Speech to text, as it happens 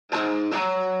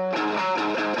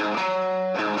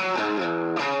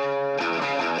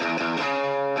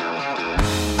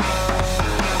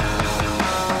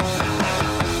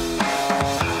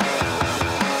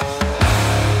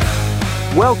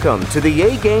Welcome to the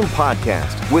A-Game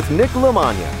Podcast with Nick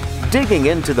LaMagna, digging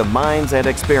into the minds and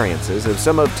experiences of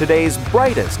some of today's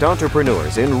brightest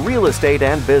entrepreneurs in real estate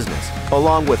and business,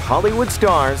 along with Hollywood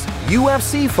stars,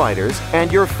 UFC fighters,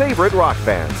 and your favorite rock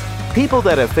bands. People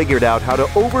that have figured out how to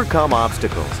overcome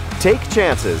obstacles, take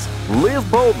chances, live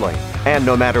boldly, and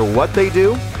no matter what they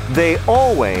do, they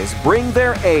always bring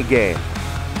their A-game.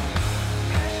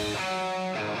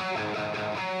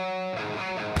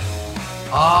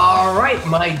 All right,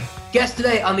 my guest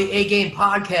today on the A-Game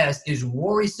Podcast is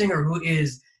Rory Singer, who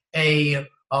is a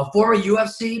former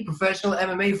UFC professional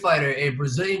MMA fighter, a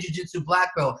Brazilian Jiu-Jitsu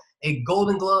black belt, a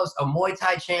Golden Gloves, a Muay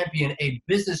Thai champion, a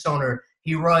business owner.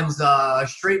 He runs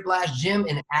Straight Blast Gym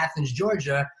in Athens,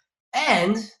 Georgia,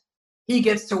 and he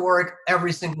gets to work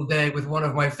every single day with one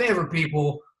of my favorite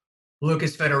people,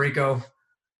 Lucas Federico.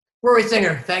 Rory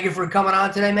Singer, thank you for coming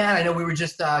on today, man. I know we were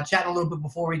just chatting a little bit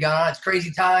before we got on. It's crazy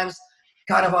times,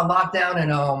 kind of on lockdown,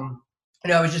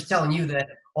 and I was just telling you that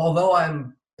although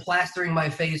I'm plastering my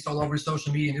face all over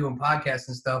social media and doing podcasts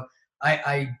and stuff,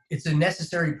 it's a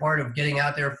necessary part of getting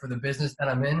out there for the business that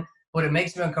I'm in, but it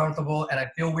makes me uncomfortable, and I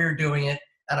feel weird doing it,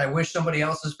 and I wish somebody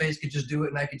else's face could just do it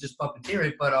and I could just puppeteer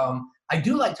it, but I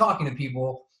do like talking to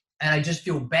people, and I just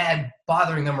feel bad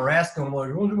bothering them or asking them, well,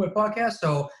 you want to do my podcast?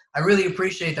 So I really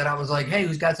appreciate that. I was like, hey,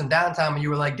 who's got some downtime? And you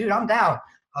were like, dude, I'm down.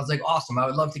 I was like, awesome. I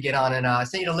would love to get on, and I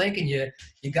sent you the link, and you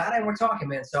got it, and we're talking,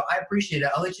 man. So I appreciate it.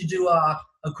 I'll let you do a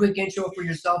quick intro for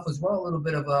yourself as well, a little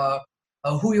bit of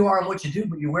who you are and what you do.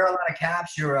 But you wear a lot of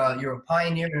caps. You're a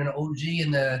pioneer and an OG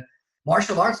in the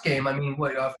martial arts game. I mean,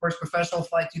 first professional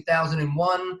fight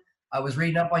 2001. I was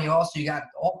reading up on you also. You got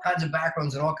all kinds of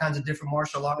backgrounds and all kinds of different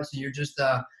martial arts, and you're just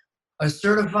a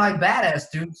certified badass,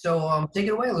 dude. So take it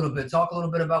away a little bit. Talk a little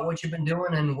bit about what you've been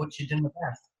doing and what you did in the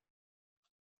past.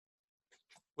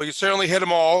 Well, you certainly hit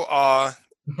them all.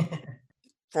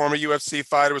 Former UFC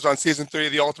fighter, was on season 3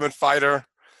 of The Ultimate Fighter.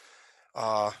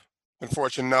 Been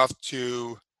fortunate enough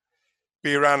to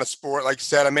be around the sport. Like you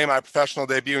said, I made my professional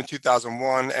debut in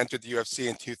 2001, entered the UFC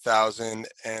in 2000,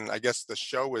 and I guess the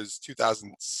show was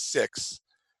 2006.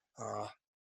 I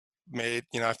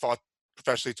fought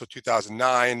professionally till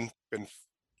 2009. Been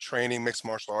training mixed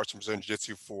martial arts and Brazilian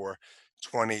Jiu-Jitsu for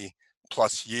 20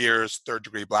 plus years, third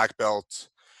degree black belt.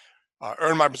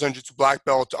 Earned my Brazilian Jiu-Jitsu black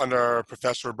belt under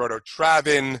Professor Roberto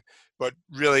Travin, but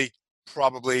really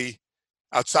probably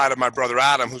outside of my brother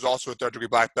Adam, who's also a third degree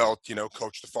black belt,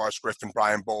 coached DeForest Griffin,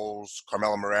 Brian Bowles,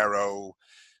 Carmelo Marrero,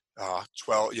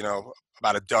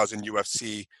 about a dozen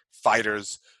UFC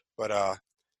fighters. But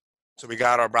so we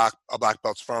got our black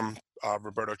belts from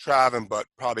Roberto Travin, but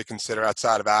probably consider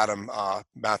outside of Adam,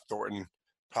 Matt Thornton,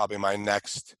 probably my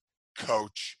next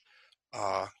coach,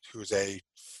 who's a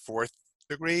fourth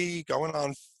degree, going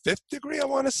on fifth degree, I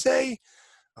want to say.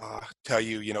 Tell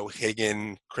you,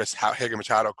 Higgin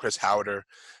Machado, Chris Howder,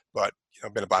 but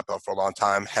been a black belt for a long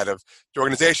time. Head of the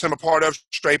organization I'm a part of,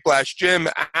 Straight Blast Gym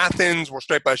Athens.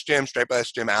 Straight Blast Gym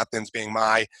Athens being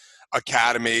my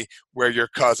academy, where your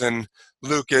cousin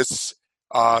Lucas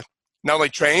not only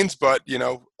trains but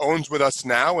owns with us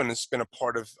now and has been a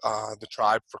part of the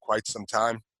tribe for quite some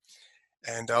time.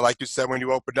 And like you said, when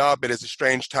you opened up, it is a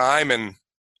strange time, and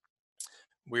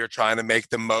we are trying to make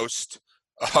the most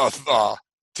of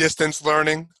distance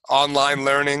learning, online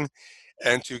learning,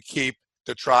 and to keep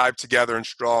the tribe together and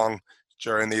strong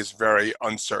during these very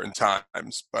uncertain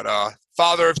times. But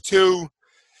father of two,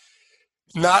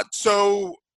 not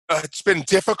so, it's been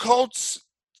difficult,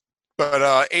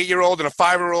 but 8-year-old and a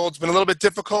 5-year-old, it's been a little bit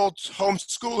difficult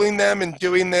homeschooling them and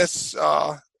doing this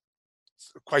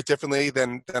quite differently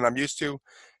than I'm used to.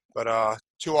 But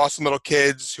 2 awesome little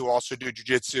kids who also do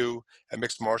jiu-jitsu and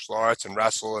mixed martial arts and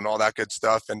wrestle and all that good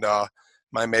stuff. And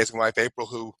my amazing wife, April,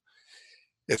 who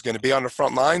is going to be on the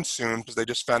front line soon because they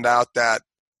just found out that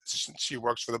she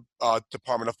works for the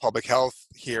Department of Public Health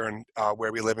here in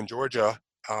where we live in Georgia.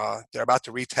 They're about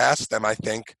to retest them, I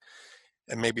think,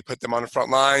 and maybe put them on the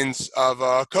front lines of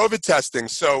COVID testing.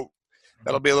 So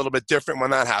that'll be a little bit different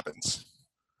when that happens.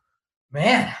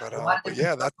 Man, but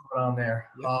yeah, that's going on there.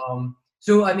 Yeah.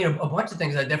 So, I mean, a bunch of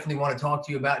things I definitely want to talk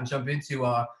to you about and jump into.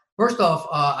 First off,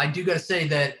 I do got to say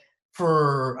that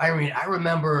I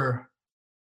remember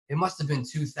it must have been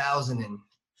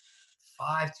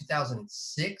 2005,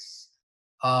 2006.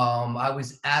 I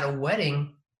was at a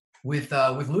wedding with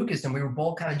Lucas, and we were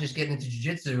both kind of just getting into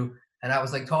jiu-jitsu, and I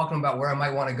was like talking about where I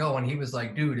might want to go, and he was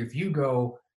like, dude, if you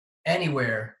go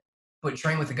anywhere but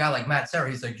train with a guy like Matt Serra,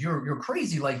 he's like, you're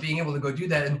crazy, like being able to go do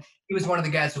that. And he was one of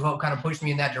the guys who helped kind of push me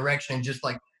in that direction and just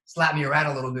like slap me around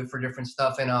a little bit for different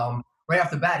stuff. And right off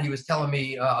the bat, he was telling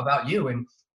me about you. And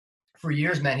for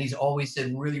years, man, he's always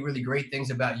said really, really great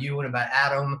things about you and about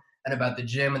Adam and about the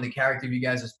gym and the character of you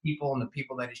guys as people and the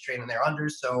people that he's training there under.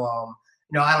 So,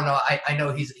 I don't know. I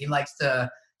know he likes to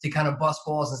kind of bust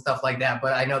balls and stuff like that,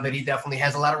 but I know that he definitely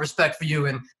has a lot of respect for you.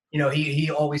 And, he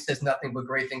always says nothing but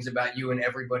great things about you and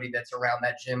everybody that's around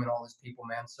that gym and all his people,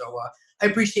 man. So I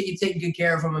appreciate you taking good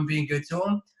care of him and being good to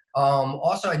him.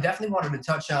 Also, I definitely wanted to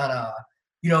touch on,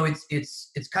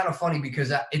 it's kind of funny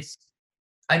because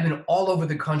I've been all over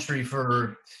the country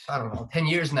for, I don't know, 10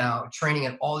 years now, training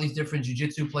at all these different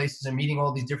jiu-jitsu places and meeting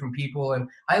all these different people. And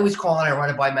I always call and I run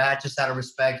it by Matt just out of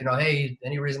respect, hey,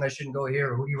 any reason I shouldn't go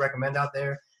here, or who do you recommend out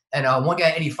there? And one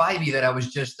guy, Eddie Fivey, that I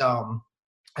was just,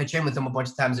 I trained with him a bunch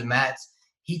of times at Matt's.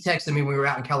 He texted me when we were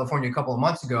out in California a couple of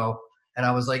months ago. And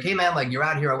I was like, hey, man, like, you're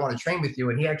out here. I want to train with you.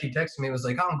 And he actually texted me. He was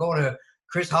like, oh, I'm going to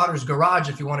Chris Hodder's garage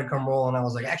if you want to come roll. And I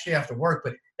was like, actually, I have to work.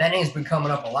 But that name's been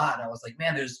coming up a lot. And I was like,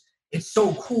 man, it's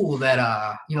so cool that,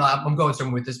 I'm going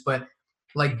somewhere with this. But,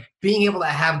 like, being able to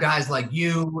have guys like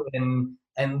you and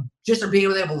just being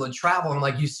able to travel. And,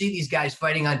 like, you see these guys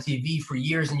fighting on TV for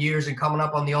years and years and coming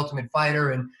up on The Ultimate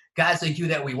Fighter, and guys like you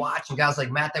that we watch and guys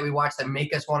like Matt that we watch that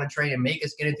make us want to train and make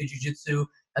us get into jiu-jitsu.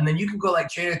 And then you can go like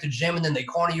train at the gym and then they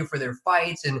corner you for their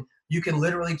fights and you can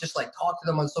literally just like talk to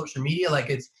them on social media. Like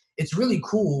it's really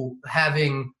cool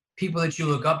having people that you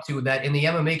look up to that in the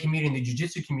MMA community, in the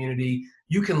jiu-jitsu community,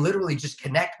 you can literally just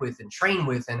connect with and train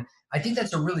with. And I think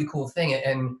that's a really cool thing.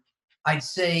 And I'd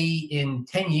say in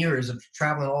 10 years of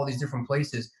traveling all these different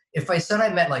places, if I said I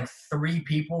met like 3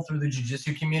 people through the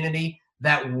jiu-jitsu community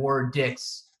that wore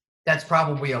dicks, that's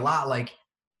probably a lot. Like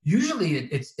usually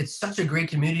it's such a great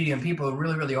community and people are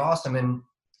really, really awesome. And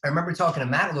I remember talking to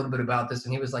Matt a little bit about this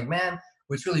and he was like, man,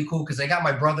 it's really cool because I got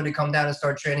my brother to come down and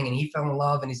start training and he fell in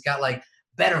love and he's got like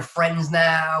better friends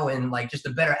now and like just a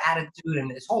better attitude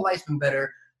and his whole life's been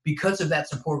better because of that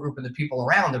support group and the people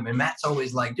around him. And Matt's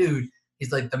always like, dude,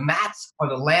 he's like, the Mats are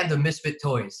the land of misfit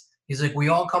toys. He's like, we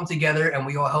all come together and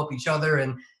we all help each other.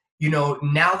 And,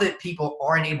 now that people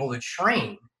aren't able to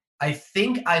train, I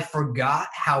think I forgot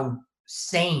how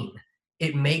sane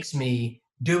it makes me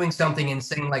doing something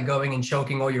insane like going and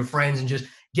choking all your friends and just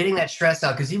getting that stress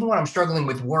out. Because even when I'm struggling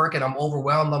with work and I'm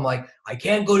overwhelmed, I'm like, I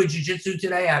can't go to jiu-jitsu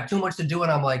today. I have too much to do.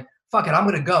 And I'm like, fuck it, I'm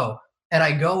going to go. And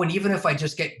I go. And even if I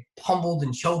just get pummeled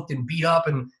and choked and beat up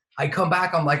and I come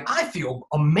back, I'm like, I feel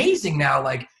amazing now.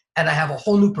 Like, and I have a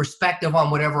whole new perspective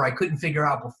on whatever I couldn't figure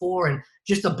out before. And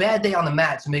just a bad day on the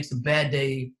mats makes a bad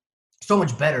day so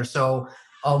much better. So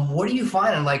what are you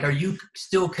finding? Like, are you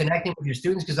still connecting with your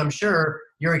students? Because I'm sure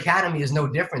your academy is no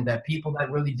different, that people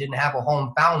that really didn't have a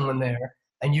home found one there.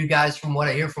 And you guys, from what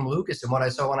I hear from Lucas and what I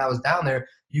saw when I was down there,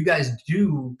 you guys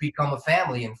do become a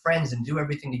family and friends and do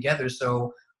everything together.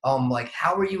 So, like,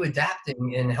 how are you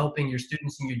adapting and helping your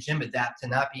students in your gym adapt to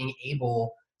not being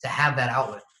able to have that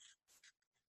outlet?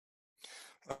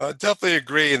 Definitely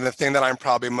agree. And the thing that I'm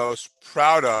probably most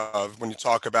proud of when you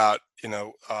talk about,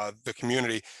 the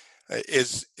community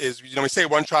is we say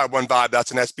one tribe, one vibe.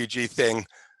 That's an SBG thing,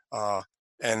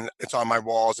 and it's on my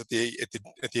walls at the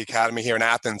academy here in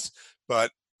Athens.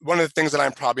 But one of the things that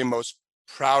I'm probably most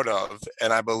proud of,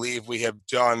 and I believe we have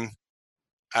done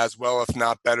as well, if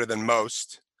not better than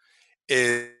most,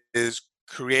 is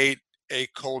create a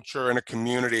culture and a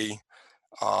community,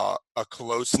 a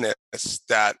closeness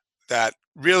that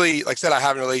really, like I said,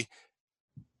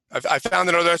 I found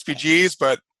in other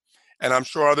SPGs, and I'm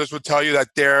sure others would tell you that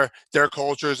their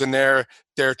cultures and their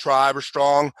tribe are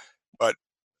strong, but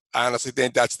I honestly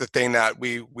think that's the thing that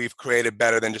we've created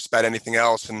better than just about anything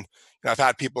else. And I've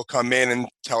had people come in and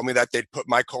tell me that they'd put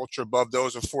my culture above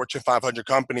those of Fortune 500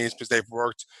 companies because they've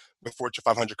worked with Fortune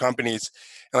 500 companies.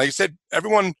 And like you said,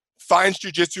 everyone finds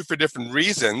jiu-jitsu for different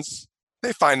reasons.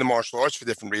 They find the martial arts for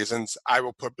different reasons. I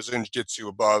will put Brazilian jiu-jitsu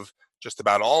above just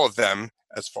about all of them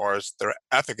as far as their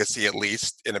efficacy, at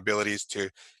least in abilities to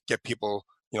get people,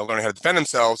 learning how to defend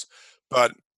themselves.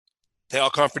 But they all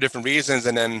come for different reasons.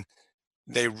 And then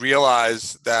they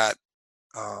realize that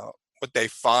what they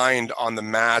find on the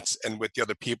mats and with the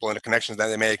other people and the connections that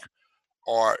they make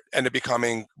end up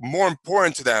becoming more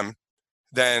important to them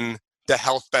than the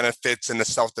health benefits and the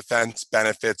self-defense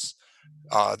benefits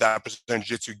that Brazilian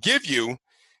Jiu-Jitsu give you.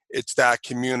 It's that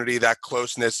community, that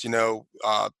closeness.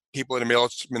 People in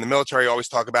the military always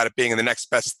talk about it being the next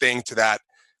best thing to that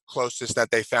closeness that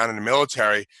they found in the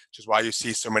military, which is why you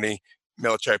see so many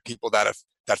military people that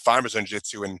find Brazilian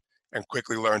Jiu-Jitsu and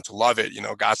quickly learn to love it.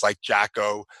 Guys like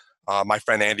Jacko, my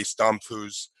friend Andy Stump,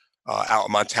 who's out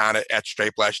in Montana at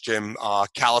Straight Blast Gym,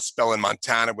 Kalispell in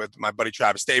Montana with my buddy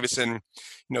Travis Davison.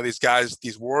 These guys,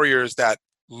 these warriors that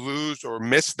lose or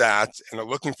miss that and are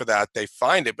looking for that, they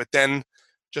find it. But then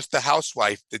just the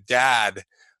housewife, the dad,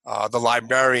 the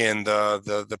librarian,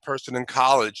 the person in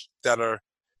college that are,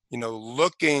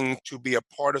 looking to be a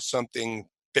part of something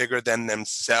bigger than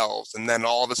themselves. And then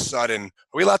all of a sudden,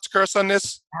 are we allowed to curse on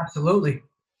this? Absolutely.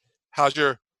 How's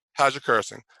your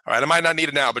cursing? All right, I might not need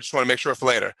it now, but just want to make sure for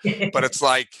later. But it's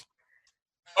like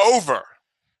over.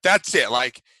 That's it.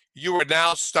 Like, you are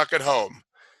now stuck at home.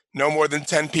 No more than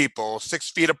 10 people,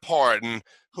 6 feet apart. And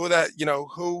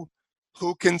who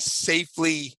can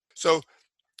safely, so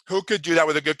who could do that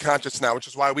with a good conscience now, which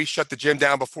is why we shut the gym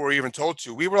down before we even told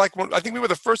to. We were like, I think we were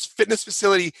the first fitness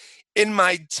facility in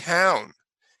my town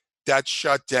that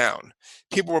shut down.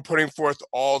 People were putting forth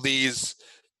all these,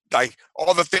 like,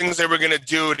 all the things they were going to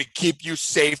do to keep you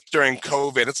safe during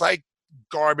COVID. It's like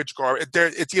garbage.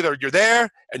 It's either you're there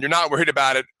and you're not worried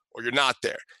about it, or you're not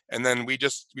there. And then we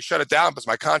shut it down because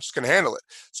my conscience can handle it.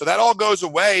 So that all goes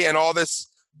away, and all this,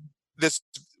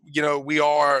 we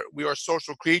are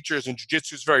social creatures, and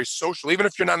jiu-jitsu is very social. Even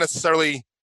if you're not necessarily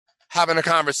having a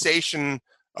conversation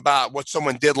about what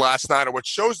someone did last night or what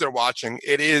shows they're watching,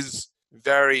 it is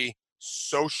very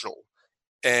social.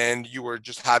 And you were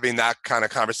just having that kind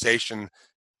of conversation,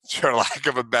 for lack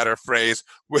of a better phrase,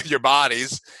 with your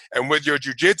bodies and with your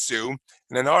jiu-jitsu. And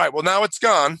then, all right, well, now it's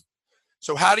gone.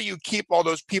 So how do you keep all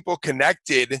those people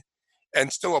connected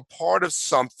and still a part of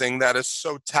something that is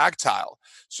so tactile?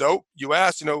 So you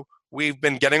asked, we've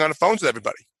been getting on the phones with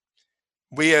everybody.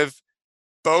 We have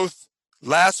both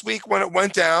last week when it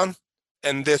went down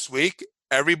and this week,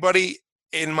 everybody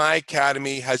in my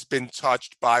academy has been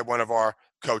touched by one of our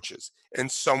coaches in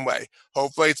some way.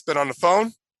 Hopefully it's been on the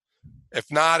phone.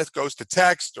 If not, it goes to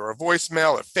text or a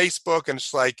voicemail or Facebook, and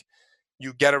it's like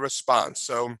you get a response.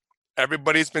 So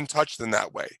everybody's been touched in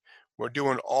that way. We're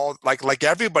doing all, like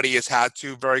everybody has had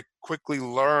to very quickly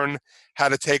learn how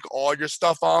to take all your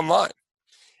stuff online.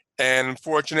 And I'm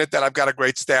fortunate that I've got a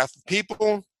great staff of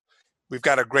people. We've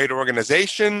got a great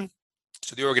organization.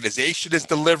 So the organization is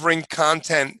delivering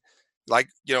content like,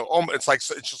 it's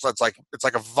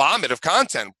like a vomit of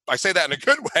content. I say that in a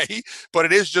good way, but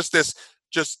it is just this,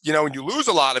 and you lose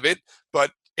a lot of it,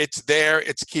 but it's there.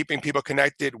 It's keeping people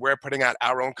connected. We're putting out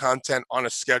our own content on a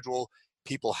schedule.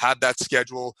 People have that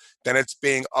schedule. Then it's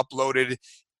being uploaded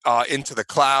into the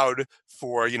cloud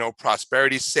for,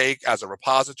 prosperity's sake as a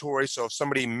repository. So if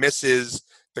somebody misses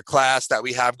the class that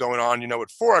we have going on, at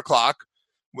 4:00,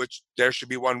 which there should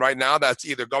be one right now that's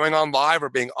either going on live or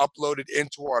being uploaded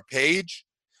into our page.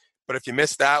 But if you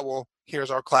missed that, well,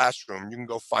 here's our classroom. You can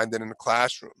go find it in the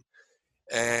classroom.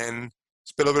 And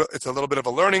it's a little bit of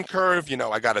a learning curve.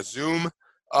 I got a Zoom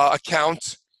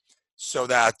account so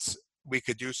that we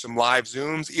could do some live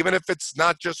Zooms, even if it's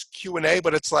not just Q&A,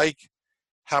 but it's like,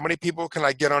 how many people can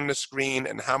I get on the screen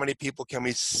and how many people can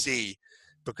we see?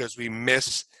 Because we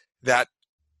miss that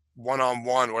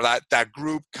one-on-one or that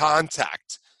group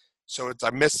contact. So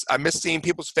I miss seeing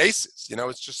people's faces.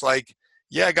 It's just like,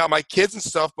 yeah, I got my kids and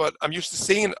stuff, but I'm used to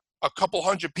seeing a couple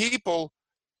hundred people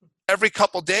every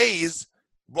couple days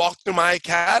walk through my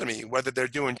academy, whether they're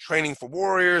doing training for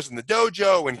warriors in the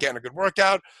dojo and getting a good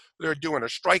workout, or they're doing a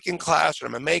striking class or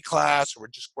MMA class, or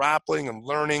just grappling and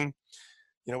learning.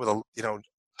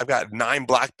 I've got 9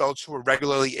 black belts who are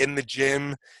regularly in the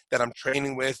gym that I'm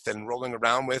training with and rolling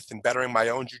around with and bettering my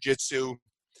own jiu-jitsu.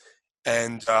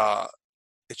 And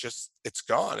it's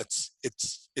gone.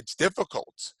 It's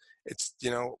difficult. It's,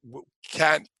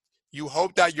 you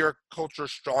hope that your culture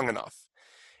is strong enough.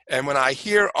 And when I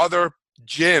hear other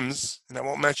gyms, and I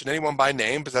won't mention anyone by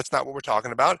name because that's not what we're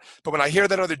talking about, but when I hear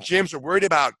that other gyms are worried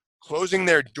about closing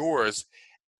their doors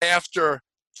after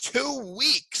 2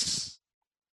 weeks,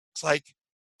 it's like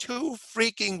 2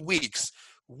 freaking weeks.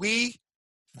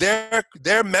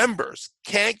 Their members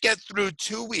can't get through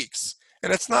 2 weeks.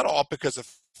 And it's not all because of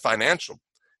financial.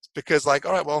 It's because, like,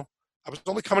 all right, well, I was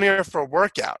only coming here for a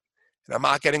workout and I'm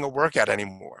not getting a workout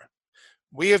anymore.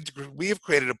 We have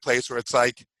created a place where it's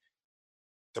like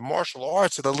the martial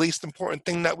arts are the least important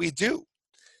thing that we do.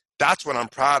 That's what I'm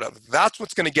proud of. That's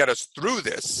what's going to get us through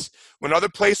this. When other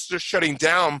places are shutting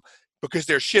down because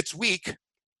their shit's weak,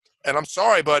 and I'm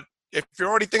sorry, but if you're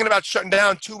already thinking about shutting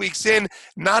down 2 weeks in,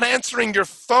 not answering your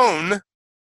phone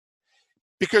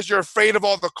because you're afraid of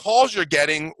all the calls you're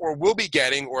getting or will be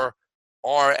getting or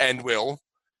are and will,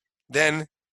 then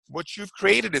what you've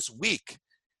created is weak.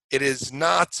 It is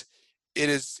not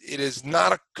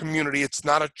a community. It's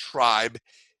not a tribe.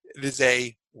 It is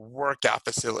a workout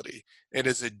facility. It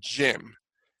is a gym.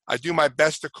 I do my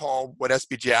best to call what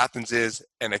SBG Athens is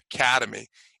an academy,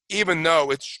 even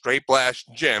though it's straight blast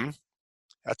gym.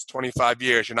 That's 25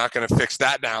 years. You're not going to fix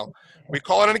that now. We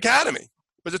call it an academy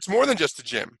because it's more than just a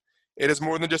gym. It is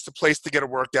more than just a place to get a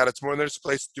workout. It's more than just a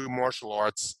place to do martial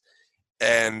arts.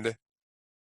 And,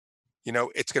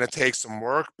 it's going to take some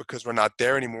work because we're not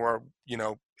there anymore,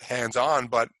 hands-on,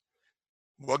 but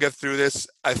we'll get through this,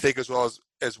 I think, as well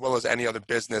as any other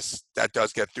business that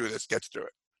does get through this, gets through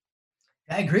it.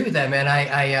 I agree with that,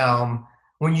 man.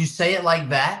 When you say it like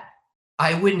that,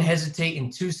 I wouldn't hesitate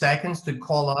in 2 seconds to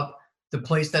call up the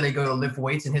place that I go to lift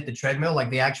weights and hit the treadmill, like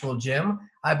the actual gym.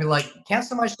 I'd be like,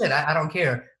 cancel my shit. I don't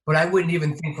care. But I wouldn't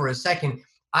even think for a second.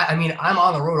 I mean, I'm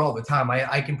on the road all the time.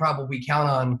 I can probably count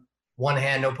on one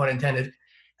hand, no pun intended,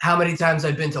 how many times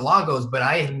I've been to Lagos, but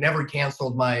I have never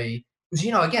canceled because,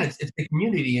 again, it's the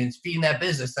community and it's feeding that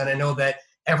business. And I know that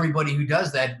everybody who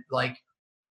does that, like,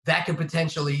 that could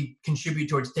potentially contribute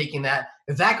towards taking that.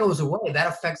 If that goes away, that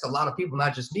affects a lot of people,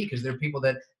 not just me, because there are people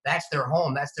that's their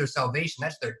home, that's their salvation,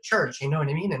 that's their church. You know what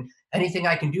I mean? And anything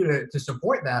I can do to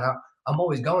support that, I'm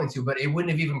always going to. But it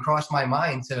wouldn't have even crossed my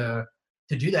mind to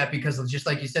do that because of, just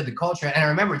like you said, the culture. And I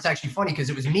remember it's actually funny because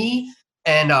it was me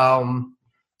and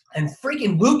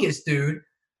freaking Lucas, dude.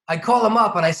 I call him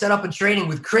up and I set up a training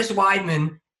with Chris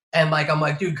Weidman, and I'm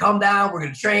like, dude, come down, we're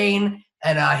gonna train.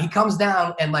 And he comes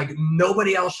down, and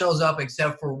nobody else shows up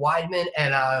except for Weidman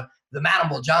and the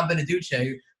Manimal, John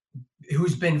Beneduce,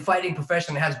 who's been fighting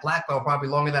professionally, has black belt probably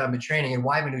longer than I've been training, and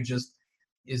Weidman, who just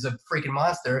is a freaking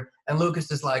monster. And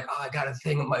Lucas is like, oh, I got a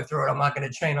thing in my throat, I'm not going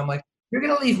to train. I'm like, you're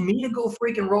going to leave me to go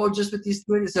freaking roll just with these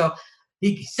two? So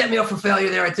he set me up for failure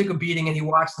there. I took a beating, and he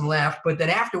watched and laughed. But then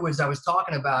afterwards, I was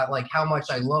talking about how much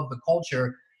I love the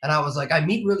culture, and I was like, I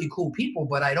meet really cool people,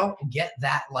 but I don't get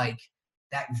that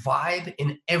that vibe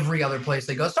in every other place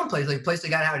they go. Some place, like the place they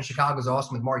got out in Chicago is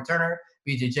awesome with Mark Turner,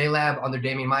 BJJ Lab, under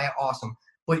Damian Maya, awesome.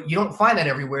 But you don't find that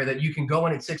everywhere, that you can go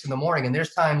in at 6 in the morning. And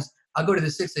there's times I'll go to the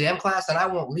 6 a.m. class and I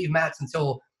won't leave mats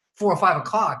until 4 or 5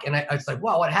 o'clock. And it's like,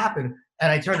 wow, what happened?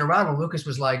 And I turned around and Lucas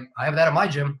was like, I have that at my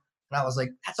gym. And I was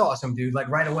like, that's awesome, dude.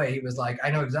 Right away, he was like, I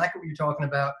know exactly what you're talking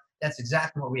about. That's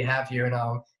exactly what we have here. And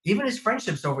even his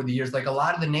friendships over the years, a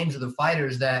lot of the names of the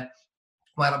fighters that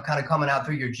while I'm kind of coming out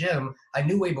through your gym, I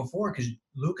knew way before, because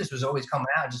Lucas was always coming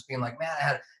out and just being like, man, I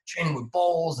had training with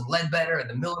Bowles and Ledbetter and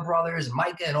the Miller brothers and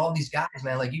Micah and all these guys,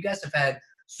 man. You guys have had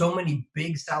so many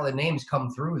big, solid names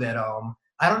come through that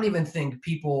I don't even think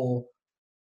people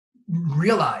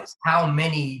realize how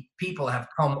many people have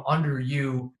come under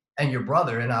you and your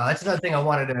brother. And that's another thing I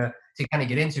wanted to kind of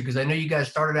get into, because I know you guys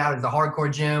started out as the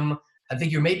hardcore gym. I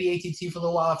think you're maybe ATT for a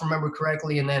little while, if I remember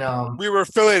correctly, and then we were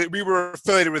affiliated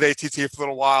with ATT for a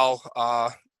little while.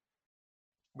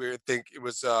 We think it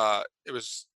was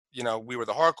we were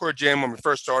the hardcore gym when we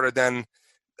first started. Then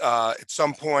at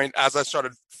some point, as I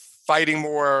started fighting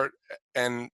more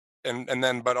and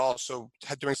then but also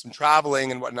doing some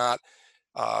traveling and whatnot,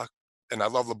 and I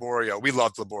love Laborio. We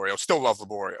loved Laborio. Still love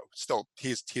Laborio. Still,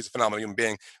 he's a phenomenal human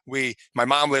being. My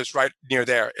mom lives right near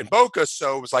there in Boca,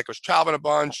 so it was like I was traveling a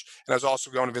bunch, and I was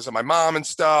also going to visit my mom and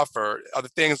stuff, or other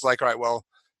things. All right, well,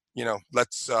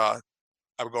 let's. I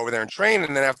would go over there and train,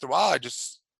 and then after a while, it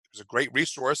was a great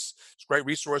resource. It's a great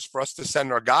resource for us to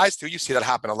send our guys to. You see that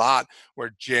happen a lot,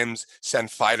 where gyms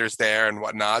send fighters there and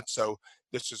whatnot. So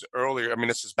this was earlier. I mean,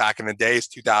 this was back in the days,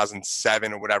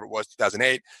 2007 or whatever it was,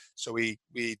 2008. So we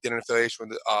did an affiliation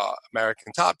with the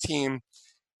American Top Team.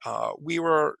 We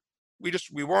weren't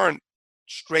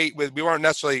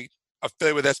necessarily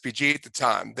affiliated with SBG at the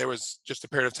time. There was just a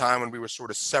period of time when we were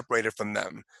sort of separated from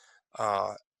them.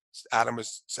 Adam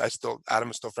is still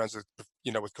friends with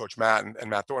with Coach Matt and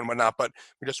Matt Thornton and whatnot, but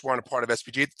we just weren't a part of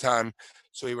SBG at the time.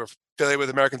 So we were affiliated with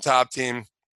American Top Team.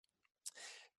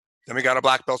 Then we got our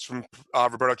black belts from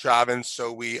Roberto Chavez,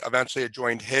 so we eventually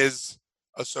joined his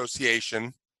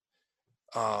association,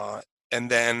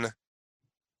 and then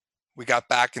we got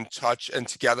back in touch and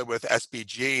together with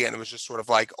SBG, and it was just sort of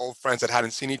like old friends that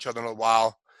hadn't seen each other in a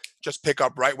while. Just pick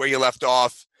up right where you left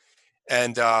off,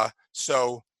 and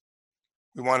so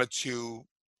we wanted to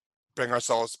bring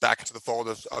ourselves back into the fold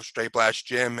of Straight Blast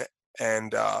Gym.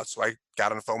 And so I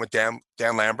got on the phone with Dan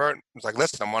Lambert. I was like,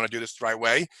 listen, I want to do this the right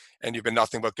way. And you've been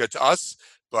nothing but good to us.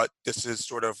 But this is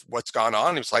sort of what's gone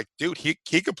on. He was like, dude,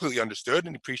 he completely understood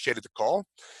and appreciated the call.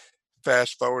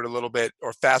 Fast forward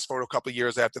a couple of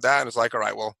years after that. And it's like, all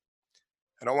right, well,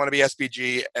 I don't want to be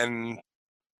SBG and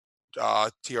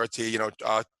TRT,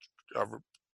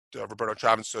 Roberto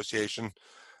Chavez Association.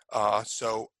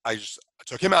 So I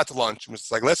took him out to lunch and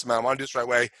was like, listen, man, I want to do this the right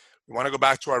way. We want to go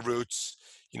back to our roots.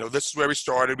 This is where we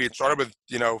started. We had started with,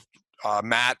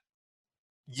 Matt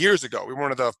years ago. We were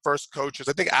one of the first coaches.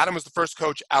 I think Adam was the first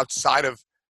coach outside of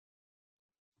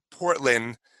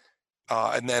Portland,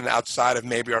 and then outside of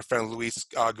maybe our friend Luis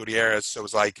Gutierrez. So it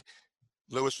was like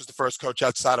Lewis was the first coach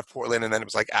outside of Portland, and then it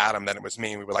was like Adam, then it was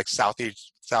me. We were like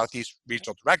Southeast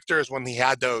regional directors when he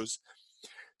had those.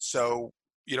 So,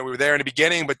 we were there in the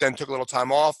beginning, but then took a little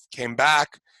time off, came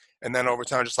back, and then over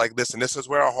time, just like, listen, this is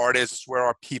where our heart is, this is where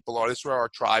our people are, this is where our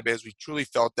tribe is. We truly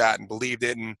felt that and believed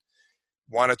it and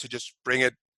wanted to just bring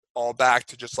it all back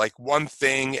to just like one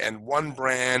thing and one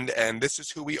brand, and this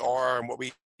is who we are and what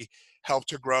we help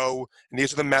to grow. And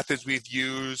these are the methods we've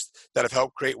used that have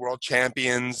helped create world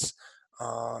champions.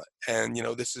 And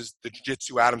this is the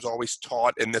jiu-jitsu Adam's always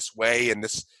taught in this way, and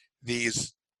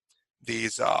these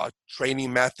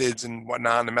training methods and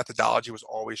whatnot. And the methodology was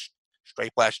always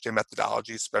straight blast gym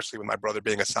methodology, especially with my brother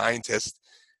being a scientist,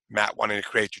 Matt wanting to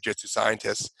create jiu-jitsu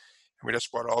scientists. And we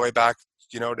just brought it all the way back,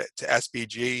 to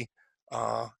SBG,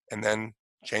 and then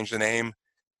changed the name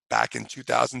back in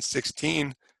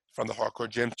 2016 from the Hardcore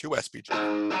Gym to SBG.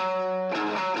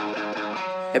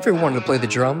 Ever wanted to play the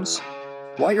drums?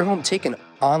 While you're home, take an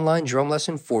online drum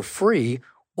lesson for free,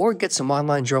 or get some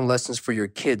online drum lessons for your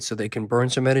kids so they can burn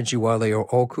some energy while they are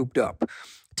all cooped up.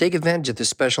 Take advantage of this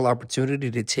special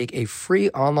opportunity to take a free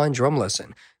online drum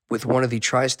lesson with one of the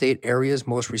tri-state area's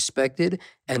most respected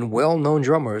and well-known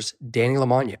drummers, Danny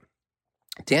Lamagna.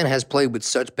 Dan has played with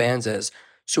such bands as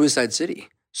Suicide City,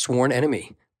 Sworn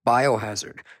Enemy,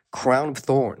 Biohazard, Crown of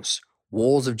Thorns,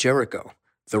 Walls of Jericho,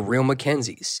 The Real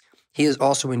Mackenzies. He is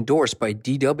also endorsed by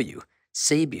DW,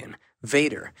 Sabian,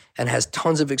 Vader, and has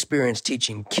tons of experience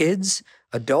teaching kids,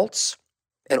 adults,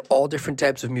 and all different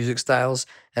types of music styles,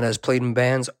 and has played in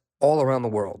bands all around the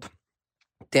world.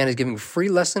 Dan is giving a free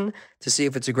lesson to see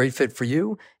if it's a great fit for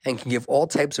you and can give all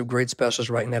types of great specials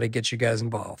right now to get you guys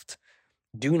involved.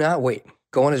 Do not wait.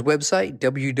 Go on his website,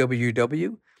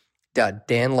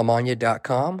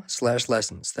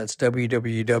 www.danlamagna.com/lessons. That's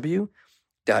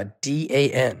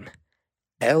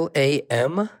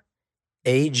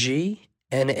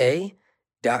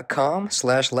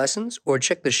www.danlamagna.com/lessons, or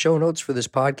check the show notes for this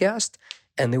podcast,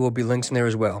 and there will be links in there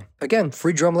as well. Again,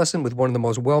 free drum lesson with one of the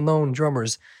most well-known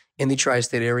drummers in the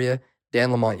tri-state area,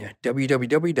 Dan Lamagna.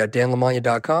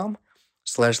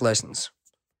 www.danlamagna.com/lessons.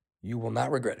 You will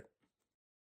not regret it.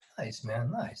 Nice, man.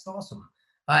 Nice. Awesome.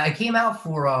 I came out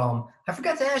for, I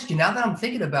forgot to ask you, now that I'm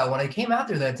thinking about when I came out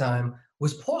there that time,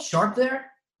 was Paul Sharp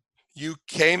there? You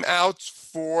came out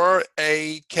for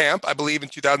a camp, I believe, in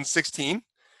 2016.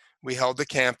 We held the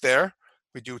camp there.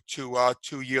 We do two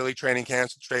yearly training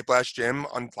camps at Straight Blast Gym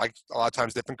on, like, a lot of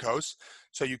times different coasts.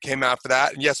 So you came out for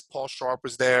that. And yes, Paul Sharp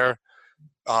was there.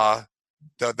 The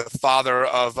father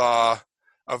of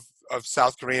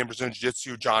South Korean Brazilian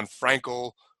Jiu-Jitsu, John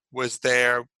Frankel, was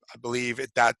there, I believe,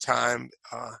 at that time.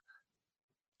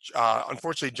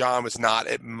 Unfortunately, John was not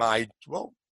at I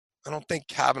don't think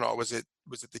Kavanaugh was at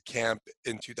the camp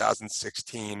in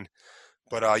 2016.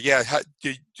 But yeah,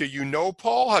 do you know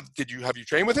Paul? Have you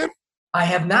trained with him? I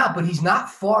have not, but he's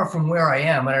not far from where I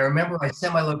am. And I remember I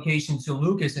sent my location to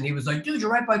Lucas, and he was like, "Dude,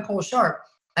 you're right by Paul Sharp."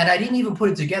 And I didn't even put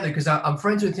it together because I'm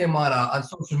friends with him on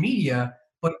social media.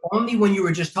 But only when you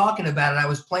were just talking about it, I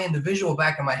was playing the visual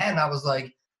back in my head, and I was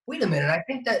like, "Wait a minute, I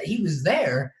think that he was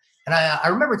there." And I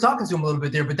remember talking to him a little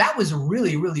bit there, but that was a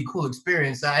really, really cool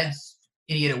experience. I had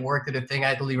idiot at work, did a thing, I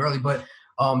had to leave early, but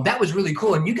that was really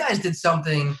cool. And you guys did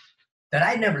something that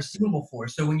I'd never seen before.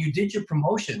 So when you did your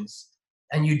promotions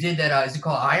and you did that, is it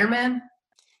called Ironman?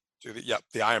 The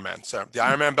Ironman. So the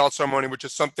Ironman belt ceremony, which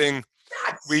is something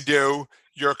we do.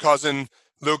 Your cousin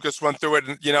Lucas went through it,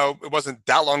 and it wasn't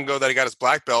that long ago that he got his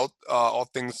black belt, all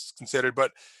things considered.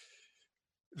 But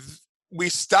we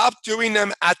stopped doing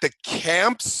them at the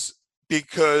camps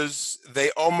because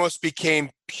they almost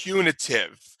became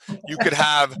punitive. You could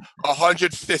have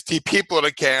 150 people at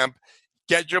a camp,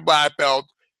 get your black belt,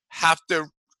 have to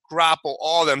grapple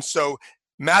all of them. So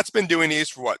Matt's been doing these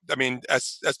for what? I mean,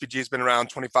 SPG has been around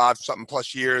 25 something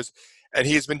plus years, and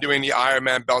he's been doing the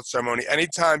Ironman belt ceremony.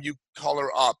 Anytime you color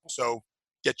up, so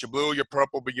get your blue, your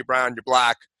purple, your brown, your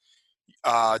black,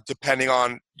 depending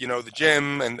on the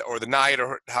gym or the night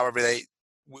or however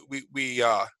we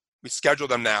schedule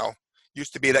them now.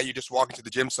 Used to be that you just walk into the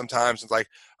gym sometimes and it's like,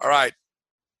 all right,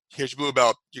 here's your blue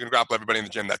belt, you can grapple everybody in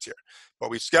the gym that's here. But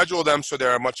we schedule them so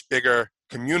they're a much bigger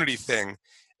community thing.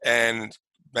 And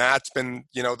Matt's been,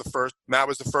 Matt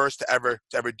was the first to ever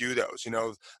do those.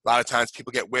 A lot of times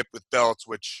people get whipped with belts,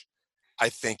 which I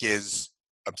think is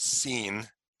obscene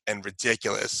and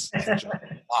ridiculous.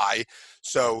 Why?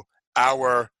 So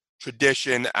our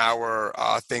tradition, our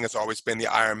thing has always been the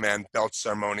Ironman belt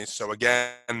ceremony. So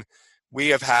again, we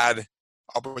have had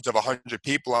upwards of 100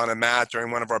 people on a mat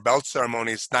during one of our belt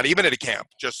ceremonies, not even at a camp,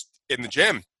 just in the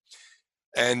gym.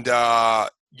 And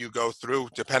you go through,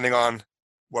 depending on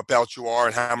what belt you are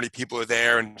and how many people are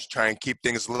there, and try and keep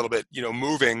things a little bit,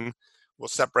 moving. We'll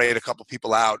separate a couple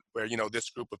people out where, this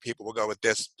group of people will go with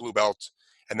this blue belt,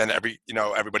 and then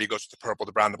everybody goes with the purple,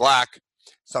 the brown, the black,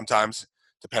 sometimes,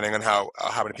 depending on how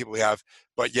many people we have.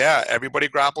 But yeah, everybody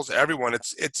grapples everyone.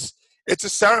 It's a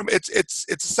ceremony. It's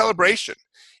a celebration.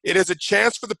 It is a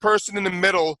chance for the person in the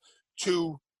middle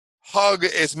to hug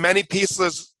as many people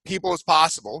as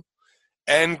possible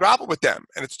and grapple with them.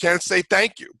 And it's a chance to say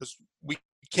thank you, because we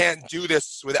can't do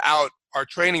this without our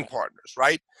training partners,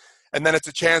 right? And then it's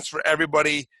a chance for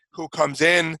everybody who comes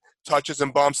in, touches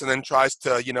and bumps, and then tries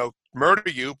to, murder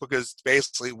you, because it's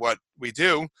basically what we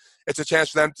do. It's a chance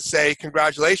for them to say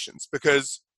congratulations,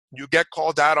 because you get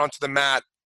called out onto the mat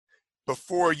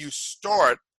before you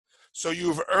start, so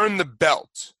you've earned the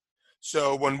belt.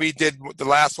 So when we did the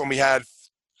last one, we had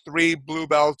 3 blue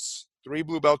belts, 2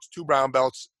 brown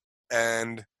belts,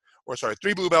 3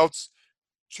 blue belts,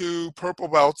 2 purple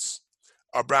belts,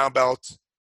 a brown belt,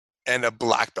 and a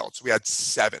black belt. So we had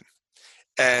 7.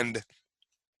 And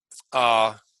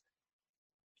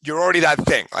you're already that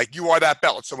thing. Like, you are that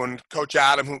belt. So when Coach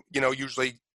Adam, who,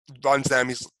 usually runs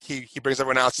them, he brings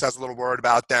everyone out, says a little word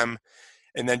about them,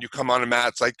 and then you come on the mat,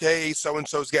 it's like, hey,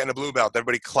 so-and-so's getting a blue belt.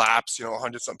 Everybody claps,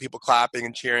 100-something people clapping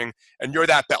and cheering, and you're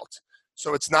that belt.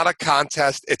 So it's not a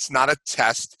contest. It's not a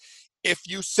test. If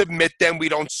you submit them, we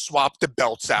don't swap the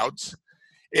belts out.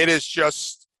 It is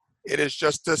just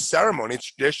a ceremony.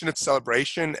 It's tradition. It's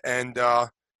celebration, and they're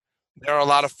a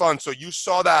lot of fun. So you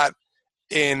saw that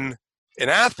in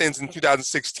Athens in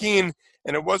 2016,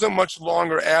 and it wasn't much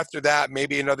longer after that,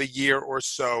 maybe another year or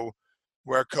so,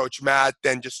 where Coach Matt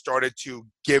then just started to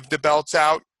give the belts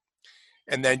out,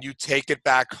 and then you take it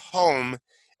back home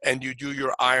and you do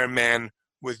your Ironman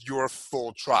with your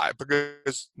full tribe,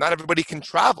 because not everybody can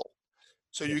travel.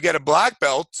 So you get a black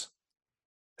belt,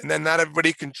 and then not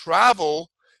everybody can travel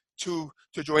to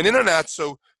join in on that.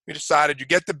 So we decided you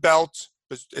get the belt,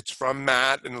 it's from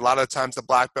Matt, and a lot of the times the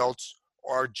black belts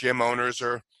are gym owners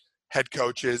or head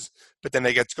coaches, but then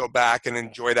they get to go back and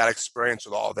enjoy that experience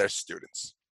with all their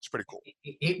students. It's pretty cool.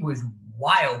 It was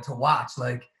wild to watch.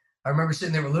 Like, I remember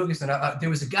sitting there with Lucas, and there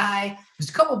was a guy, there's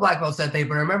a couple black belts that day,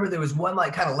 but I remember there was one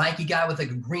like kind of lanky guy with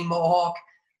like a green mohawk.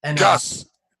 And Gus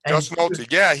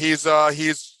Nolte. Yeah,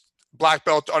 he's black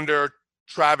belt under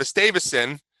Travis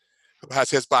Davison, who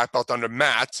has his black belt under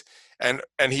Matt, and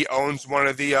he owns one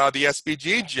of the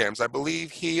SBG gyms. I believe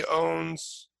he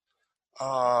owns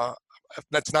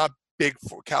that's not Big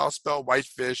Fork, Kalispell,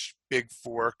 Whitefish, Big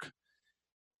Fork.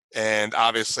 And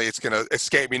obviously it's going to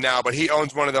escape me now, but he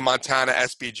owns one of the Montana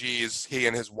SBGs, he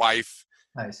and his wife.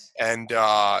 Nice. And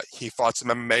he fought some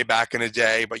MMA back in the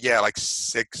day, but yeah, like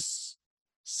 6'7",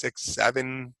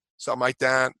 something like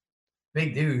that.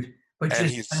 Big dude. But and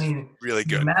just, he's really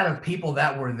good. The amount of people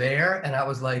that were there, and I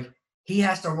was like, he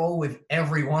has to roll with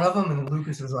every one of them. And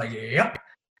Lucas was like, yep.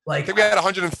 Like, I think we had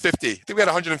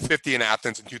 150 in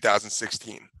Athens in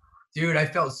 2016. Dude, I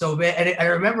felt so bad. And I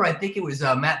remember, I think it was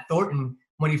Matt Thornton,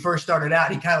 when he first started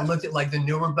out, he kind of looked at like the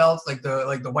newer belts, like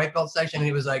the white belt section, and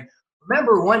he was like,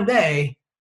 remember, one day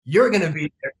you're going to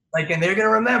be there, like, and they're going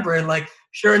to remember. And like,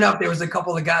 sure enough, there was a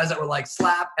couple of guys that were like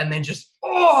slap and then just,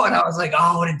 and I was like,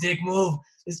 oh, what a dick move.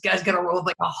 This guy's going to roll with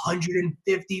like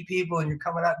 150 people, and you're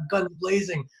coming out guns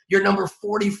blazing. You're number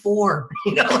 44.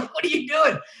 Like, what are you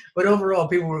doing? But overall,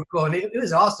 people were cool. And it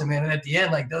was awesome, man. And at the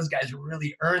end, like, those guys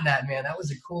really earned that, man. That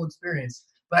was a cool experience.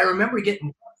 But I remember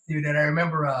getting, dude, and I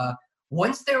remember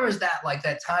once there was that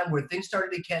time where things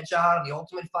started to catch on, the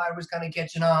Ultimate Fighter was kind of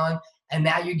catching on, and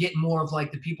now you're getting more of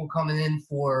like the people coming in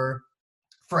for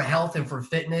health and for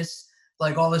fitness.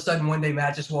 Like, all of a sudden one day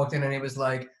Matt just walked in and it was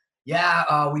like,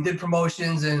 yeah, we did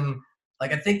promotions, and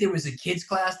like I think there was a kids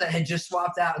class that had just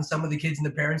swapped out, and some of the kids and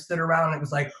the parents stood around, and it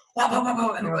was like, whoa, whoa, whoa,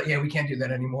 whoa. And they were like, yeah, we can't do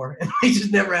that anymore. And it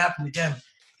just never happened again.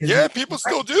 Yeah, people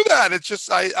still do that. It's just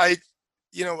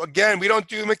again, we don't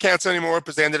do mechanics anymore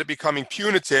because they ended up becoming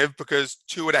punitive, because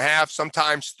 2.5,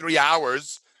 sometimes 3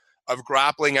 hours of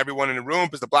grappling everyone in the room,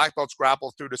 because the black belts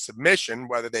grapple through to submission,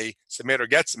 whether they submit or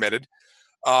get submitted.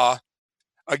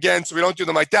 Again, so we don't do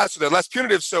them like that, so they're less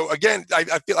punitive. So again,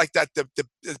 I feel like that the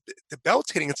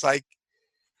belts hitting, it's like,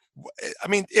 I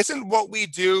mean, isn't what we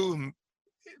do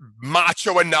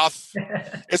macho enough?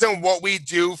 Isn't what we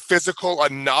do physical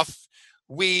enough?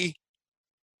 We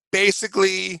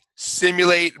basically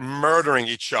simulate murdering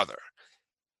each other.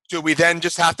 Do we then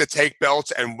just have to take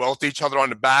belts and welt each other on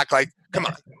the back? Like, come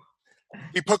on.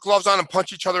 We put gloves on and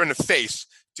punch each other in the face.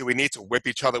 Do we need to whip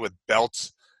each other with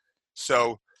belts?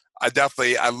 So I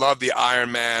love the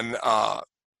Iron Man. I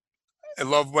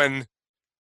love when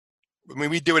I mean,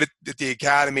 we do it at the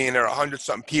academy, and there are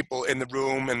 100-something people in the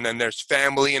room, and then there's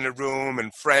family in the room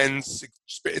and friends.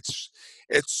 It's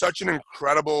such an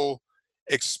incredible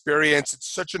experience.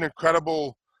 It's such an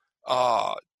incredible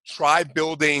tribe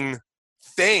building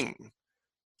thing.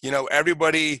 You know,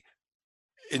 everybody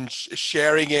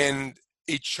sharing in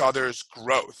each other's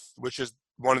growth, which is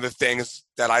one of the things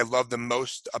that I love the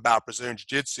most about Brazilian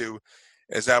Jiu-Jitsu,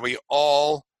 is that we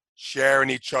all share in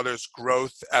each other's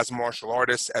growth as martial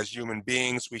artists, as human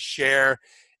beings. We share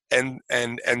and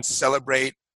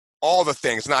celebrate all the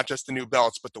things, not just the new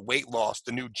belts, but the weight loss,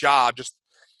 the new job, just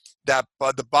that.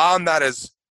 But the bond that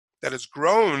has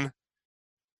grown,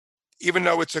 even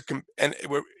though and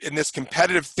we're in this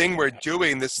competitive thing we're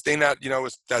doing, this thing that, you know,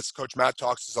 as Coach Matt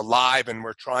talks, is alive, and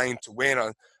we're trying to win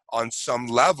on some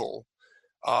level.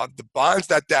 The bonds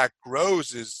that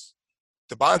grows is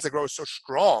so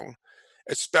strong,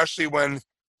 especially when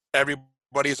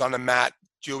everybody's on the mat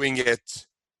doing it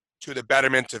to the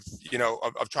betterment of, you know,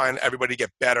 of trying everybody to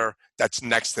get better that's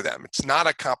next to them. It's not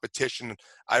a competition.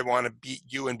 I want to beat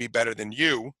you and be better than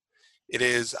you. It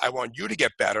is, I want you to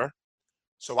get better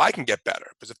so I can get better.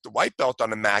 Because if the white belt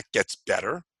on the mat gets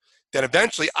better, then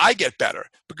eventually I get better,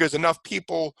 because enough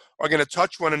people are going to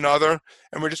touch one another,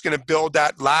 and we're just going to build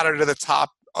that ladder to the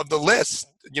top of the list,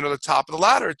 you know, the top of the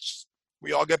ladder.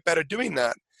 We all get better doing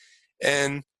that.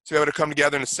 And to be able to come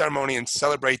together in a ceremony and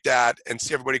celebrate that and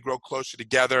see everybody grow closer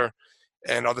together,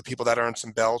 and other people that earn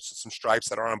some belts and some stripes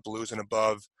that are on blues and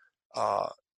above,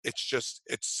 it's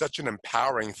such an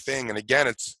empowering thing. And again,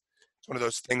 it's one of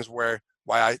those things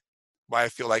why I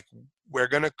feel like we're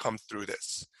going to come through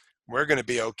this. We're going to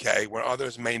be okay, where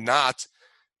others may not,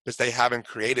 because they haven't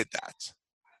created that.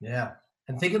 Yeah.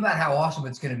 And think about how awesome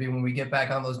it's going to be when we get back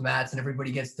on those mats and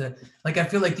everybody gets to, like, I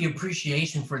feel like the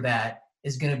appreciation for that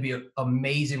is going to be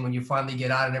amazing when you finally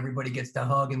get out and everybody gets to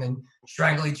hug and then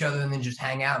strangle each other and then just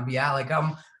hang out and be out. Like,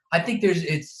 I think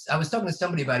I was talking to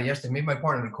somebody about it yesterday, maybe my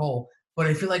partner Nicole, but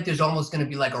I feel like there's almost going to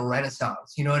be like a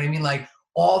renaissance. You know what I mean? Like,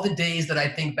 all the days that I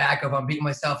think back of, I'm beating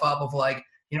myself up of, like,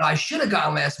 you know, I should have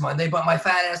gone last Monday, but my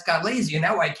fat ass got lazy and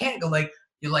now I can't go. Like,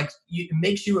 it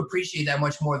makes you appreciate that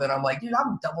much more than I'm like, dude,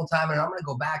 I'm double timing and I'm going to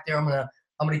go back there. I'm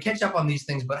going to catch up on these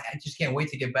things, but I just can't wait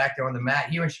to get back there on the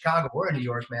mat here in Chicago or in New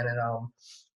York, man. And,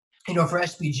 you know, for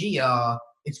SPG,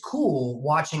 it's cool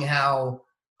watching how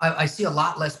I see a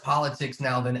lot less politics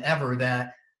now than ever,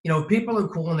 that, you know, people are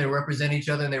cool and they represent each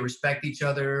other and they respect each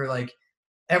other. Like,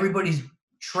 everybody's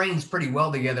trains pretty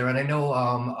well together. And I know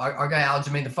our guy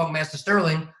Aljamain, the Funkmaster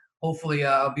Sterling, hopefully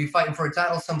be fighting for a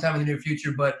title sometime in the near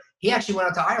future, but he actually went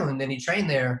out to Ireland and he trained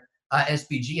there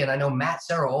SPG. And I know Matt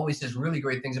Serra always says really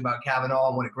great things about Kavanaugh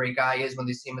and what a great guy he is when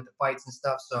they see him at the fights and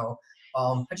stuff. So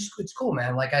it's cool,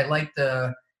 man. Like, I like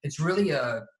it's really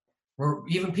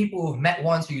even people who've met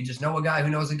once, or you just know a guy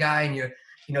who knows a guy, and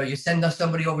you send us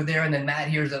somebody over there, and then Matt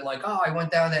hears that, like, oh, I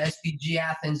went down to SPG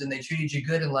Athens and they treated you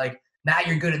good, and like, now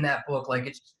you're good in that book.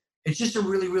 Like, it's just a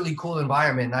really, really cool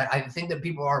environment. And I think that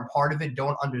people who aren't part of it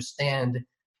don't understand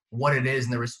what it is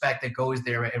and the respect that goes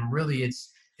there. And really,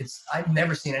 it's I've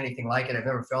never seen anything like it. I've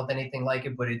never felt anything like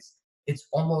it. But it's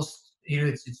almost, you know,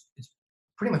 it's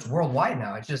pretty much worldwide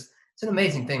now. It's an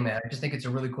amazing thing, man. I just think it's a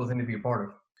really cool thing to be a part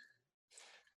of.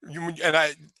 And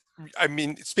I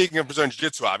mean, speaking of Brazilian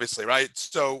Jiu-Jitsu, obviously, right?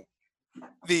 So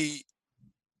the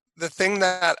thing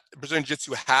that Brazilian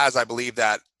Jiu-Jitsu has, I believe,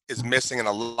 that is missing in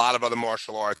a lot of other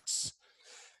martial arts,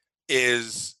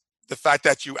 is the fact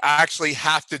that you actually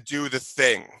have to do the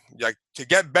thing. Like, to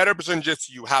get better Brazilian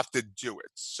Jiu-Jitsu, you have to do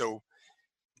it. So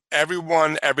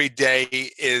everyone, every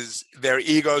day, their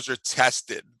egos are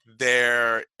tested.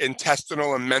 Their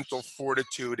intestinal and mental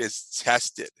fortitude is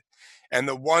tested. And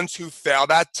the ones who fail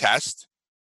that test,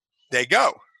 they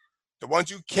go. The ones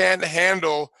who can't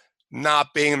handle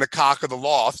not being the cock of the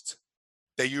loft,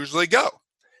 they usually go.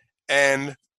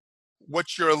 And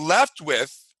what you're left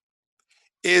with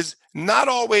is not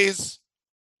always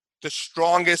the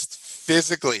strongest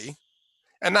physically,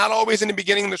 and not always in the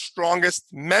beginning the strongest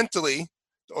mentally,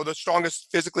 or the strongest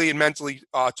physically and mentally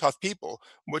tough people.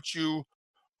 What you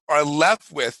are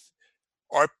left with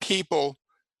are people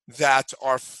that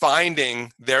are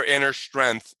finding their inner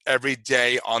strength every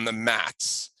day on the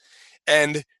mats.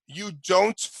 And you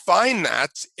don't find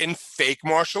that in fake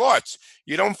martial arts.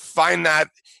 You don't find that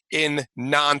in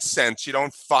nonsense. You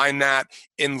don't find that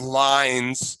in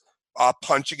lines,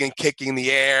 punching and kicking in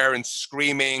the air and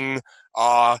screaming,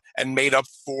 and made up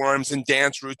forms and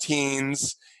dance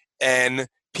routines, and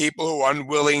people who are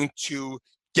unwilling to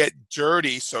get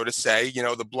dirty, so to say, you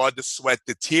know, the blood, the sweat,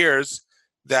 the tears,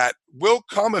 that will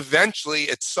come eventually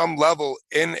at some level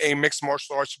in a mixed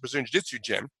martial arts Brazilian Jiu-Jitsu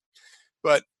gym.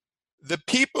 But the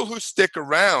people who stick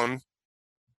around,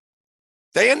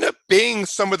 they end up being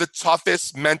some of the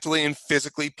toughest mentally and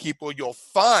physically people you'll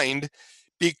find,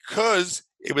 because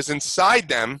it was inside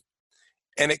them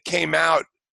and it came out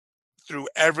through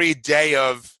every day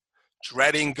of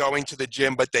dreading going to the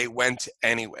gym, but they went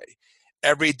anyway.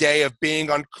 Every day of being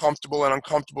uncomfortable in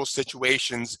uncomfortable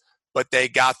situations, but they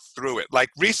got through it. Like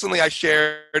recently I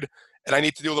shared, and I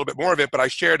need to do a little bit more of it, but I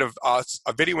shared a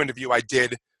video interview I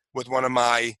did with one of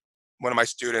my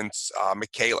students,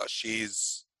 Michaela.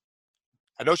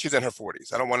 I know she's in her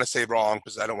 40s. I don't want to say wrong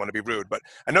because I don't want to be rude, but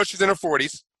I know she's in her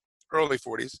 40s, early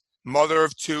 40s, mother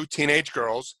of 2 teenage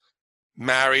girls,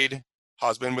 married,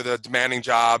 husband with a demanding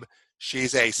job.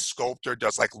 She's a sculptor,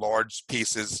 does like large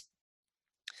pieces.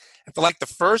 And for like the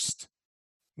first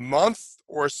month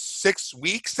or 6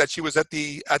 weeks that she was at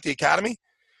the academy,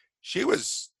 she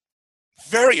was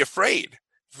very afraid,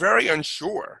 very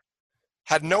unsure,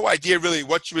 had no idea really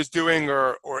what she was doing,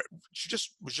 or she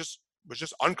just was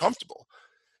just uncomfortable.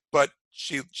 But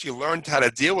she learned how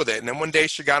to deal with it. And then one day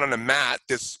she got on a mat,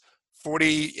 this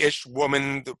 40-ish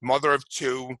woman, the mother of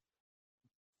 2,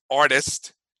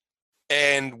 artist,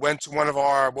 and went to one of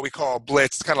our, what we call a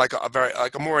blitz, kind of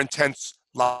like a more intense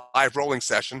live rolling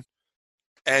session.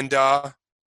 And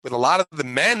with a lot of the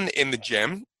men in the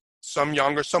gym, some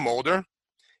younger, some older,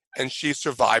 and she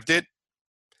survived it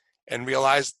and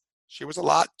realized she was a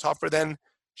lot tougher than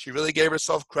she really gave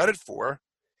herself credit for.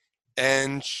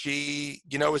 And she,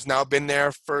 has now been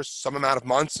there for some amount of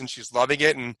months, and she's loving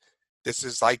it. And this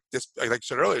is like I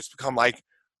said earlier, it's become like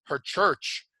her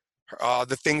church,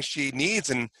 the things she needs.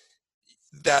 And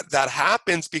that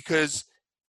happens because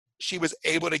she was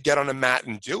able to get on a mat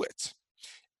and do it,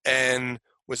 and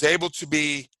was able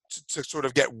to sort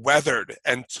of get weathered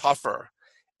and tougher.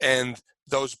 And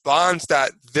those bonds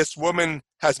that this woman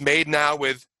has made now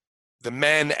with the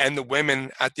men and the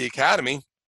women at the academy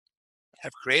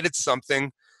have created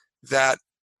something that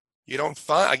you don't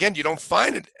find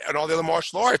it in all the other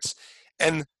martial arts.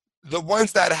 And the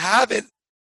ones that have it,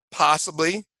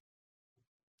 possibly,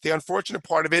 the unfortunate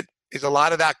part of it is a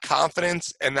lot of that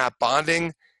confidence and that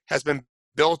bonding has been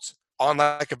built on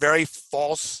like a very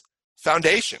false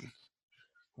foundation,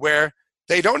 where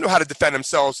they don't know how to defend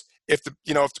themselves if the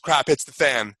crap hits the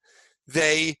fan.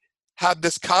 They have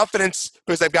this confidence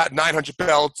because they've got 900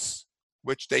 belts,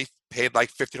 which they paid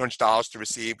like $1,500 to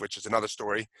receive, which is another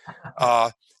story.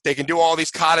 They can do all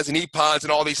these katas and ippons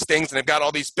and all these things, and they've got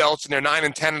all these belts, and they're 9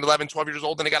 and 10 and 11, 12 years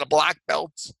old, and they got a black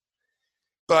belt.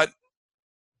 But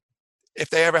if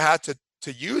they ever had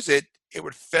to use it, it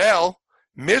would fail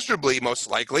miserably, most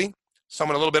likely.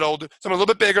 Someone a little bit older, someone a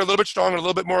little bit bigger, a little bit stronger, a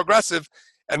little bit more aggressive,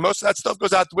 and most of that stuff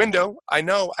goes out the window. I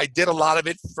know. I did a lot of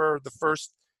it for the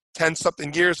first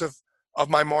 10-something years of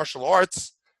my martial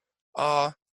arts.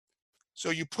 So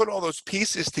you put all those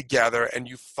pieces together, and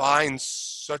you create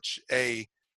such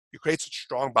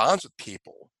strong bonds with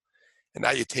people. And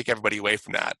now you take everybody away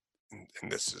from that.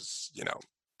 And this is,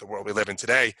 the world we live in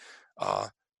today.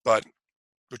 But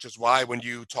which is why when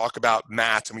you talk about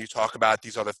mats and when you talk about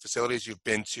these other facilities you've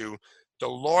been to, the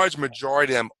large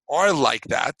majority of them are like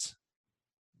that.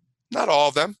 Not all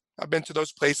of them. I've been to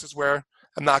those places where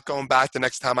I'm not going back the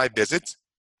next time I visit.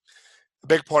 A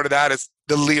big part of that is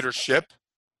the leadership,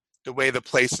 the way the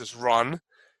place is run,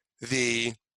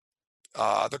 the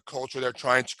culture they're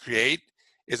trying to create.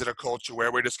 Is it a culture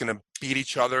where we're just going to beat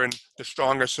each other and the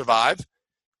stronger survive?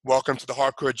 Welcome to the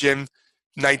Hardcore Gym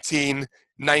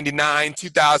 1999,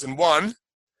 2001,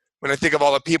 when I think of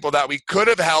all the people that we could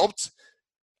have helped,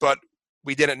 but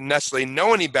we didn't necessarily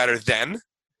know any better then.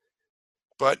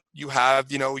 But you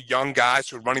have, young guys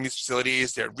who are running these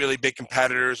facilities. They're really big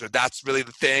competitors, or that's really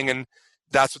the thing, and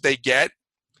that's what they get.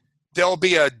 There'll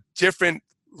be a different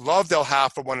love they'll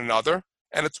have for one another,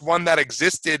 and it's one that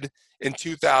existed in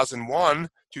 2001,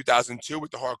 2002 with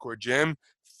the Hardcore Gym,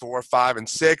 4, 5, and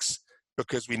 6,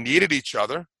 because we needed each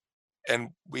other, and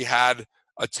we had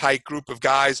a tight group of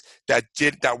guys that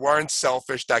weren't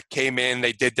selfish, that came in,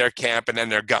 they did their camp, and then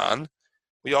they're gone.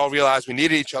 We all realized we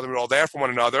needed each other. We were all there for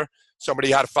one another.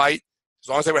 Somebody had to fight. As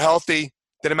long as they were healthy,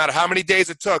 didn't matter how many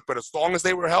days it took, but as long as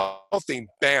they were healthy,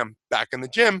 bam, back in the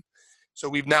gym. So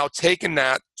we've now taken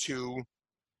that to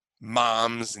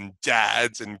moms and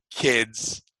dads and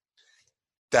kids,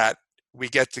 that we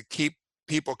get to keep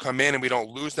people come in and we don't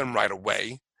lose them right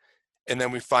away. And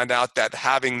then we find out that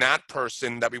having that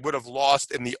person that we would have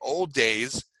lost in the old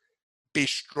days be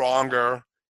stronger,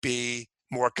 be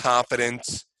more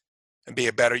confident, and be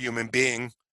a better human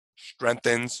being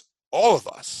strengthens all of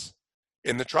us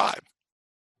in the tribe.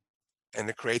 And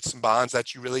it creates some bonds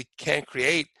that you really can't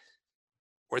create,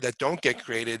 or that don't get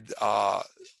created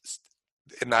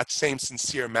in that same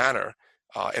sincere manner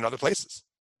in other places.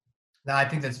 No, I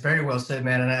think that's very well said,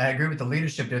 man. And I agree with the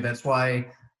leadership there. That's why,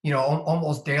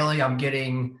 almost daily I'm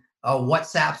getting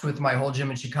WhatsApps with my whole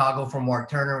gym in Chicago from Mark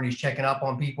Turner, and he's checking up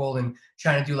on people and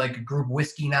trying to do like a group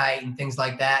whiskey night and things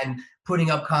like that, and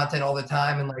putting up content all the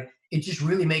time. And like, it just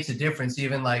really makes a difference.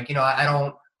 Even like,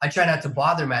 I try not to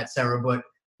bother Matt Serra, but,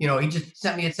 he just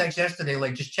sent me a text yesterday,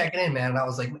 like just checking in, man. And I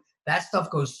was like, that stuff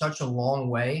goes such a long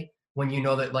way when you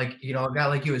know that, like, a guy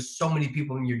like you has so many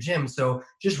people in your gym. So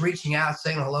just reaching out,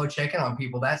 saying hello, checking on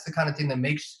people, that's the kind of thing that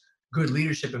makes good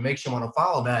leadership. It makes you want to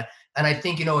follow that. And I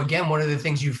think, again, one of the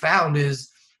things you found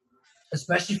is,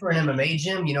 especially for an MMA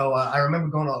gym, I remember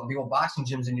going to the old boxing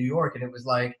gyms in New York, and it was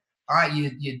like, all right,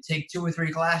 you take 2 or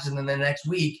 3 classes, and then the next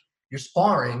week you're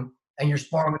sparring, and you're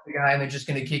sparring with the guy, and they're just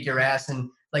going to kick your ass. And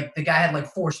like, the guy had like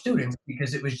 4 students,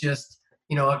 because it was just,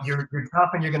 you're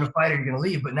tough and you're going to fight or you're going to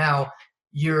leave. But now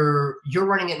you're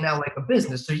running it now like a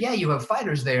business. So yeah, you have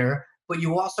fighters there, but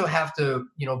you also have to,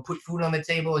 put food on the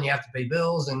table, and you have to pay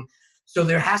bills. And so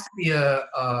there has to be a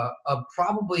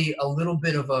probably a little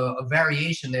bit of a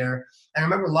variation there. And I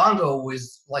remember Longo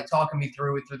was like talking me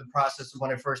through the process of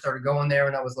when I first started going there.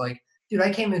 And I was like, dude,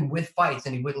 I came in with fights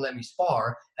and he wouldn't let me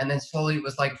spar. And then slowly it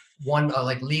was like one,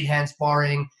 like lead hand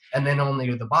sparring, and then only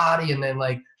with the body. And then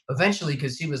like eventually,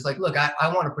 because he was like, look,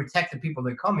 I want to protect the people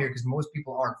that come here, because most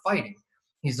people aren't fighting.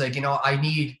 He's like, I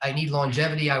need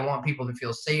longevity. I want people to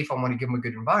feel safe. I want to give them a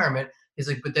good environment. He's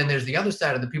like, but then there's the other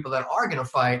side of the people that are going to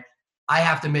fight. I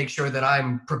have to make sure that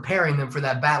I'm preparing them for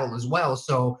that battle as well.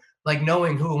 So like,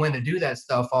 knowing who and when to do that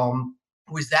stuff,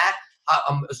 was that,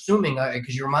 I'm assuming,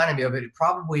 because you reminded me of it,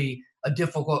 probably a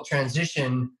difficult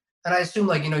transition. And I assume,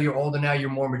 like, you're older now, you're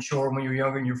more mature. When you're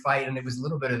younger and you're fighting, and it was a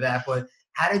little bit of that. But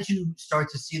how did you start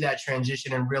to see that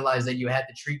transition and realize that you had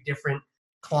to treat different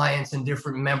clients and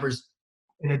different members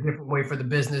in a different way for the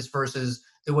business versus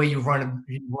the way you run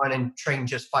and train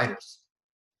just fighters?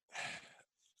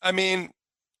 I mean,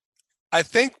 I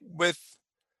think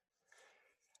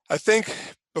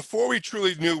before we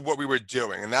truly knew what we were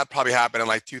doing, and that probably happened in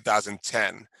like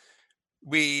 2010,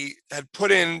 we had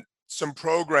put in some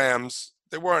programs.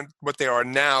 They weren't what they are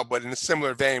now, but in a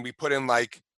similar vein, we put in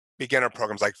like beginner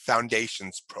programs, like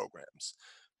foundations programs,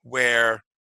 where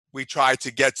we tried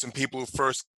to get some people who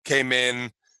first came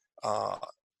in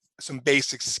some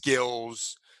basic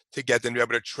skills to get them to be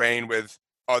able to train with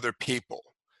other people.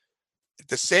 At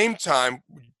the same time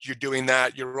you're doing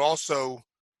that, you're also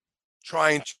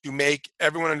trying to make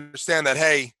everyone understand that,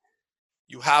 hey,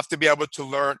 you have to be able to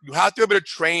learn, you have to be able to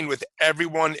train with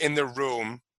everyone in the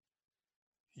room,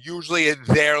 usually at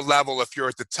their level. If you're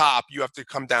at the top, you have to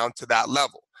come down to that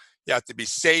level. You have to be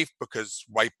safe, because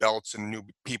white belts and new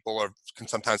people can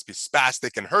sometimes be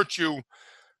spastic and hurt you.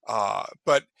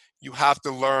 But you have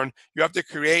to learn, you have to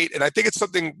create, and I think it's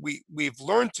something we've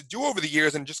learned to do over the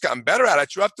years and just gotten better at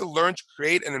it. You have to learn to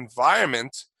create an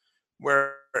environment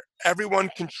where everyone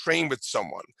can train with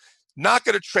someone. Not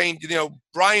going to train,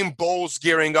 Brian Bowles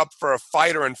gearing up for a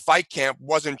fighter in fight camp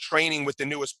wasn't training with the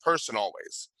newest person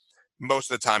always. Most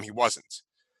of the time he wasn't.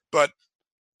 But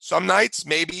some nights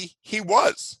maybe he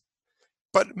was.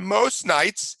 But most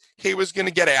nights he was going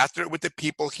to get after it with the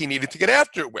people he needed to get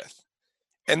after it with.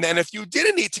 And then if you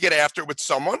didn't need to get after it with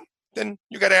someone, then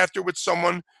you got after it with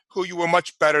someone who you were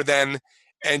much better than,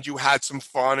 and you had some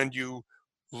fun and you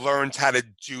learned how to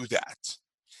do that.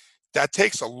 That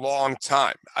takes a long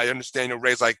time. I understand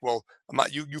Ray's like, well, I'm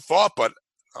not, you fought, but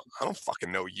I don't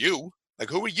fucking know you. Like,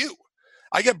 who are you?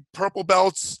 I get purple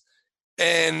belts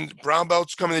and brown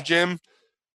belts come in the gym.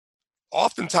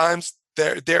 Oftentimes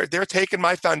they're taking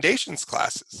my foundations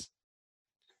classes.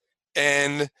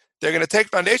 And they're going to take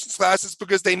foundations classes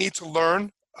because they need to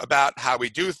learn about how we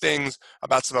do things,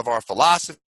 about some of our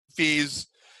philosophies,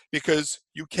 because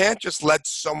you can't just let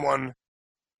someone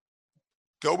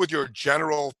go with your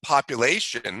general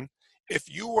population if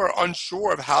you are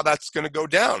unsure of how that's going to go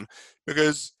down.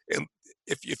 Because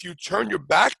if you turn your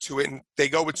back to it and they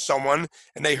go with someone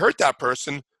and they hurt that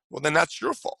person, well, then that's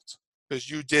your fault, because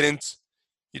you didn't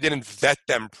vet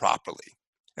them properly.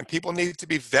 And people need to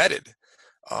be vetted.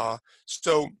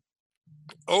 So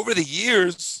over the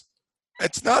years,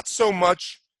 it's not so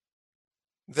much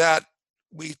that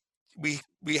we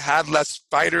had less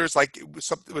fighters. Like, it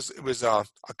was a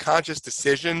conscious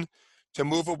decision to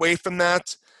move away from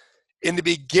that. In the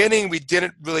beginning, we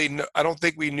didn't really know, I don't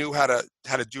think we knew how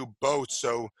to do both.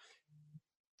 So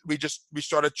we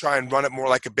started trying to run it more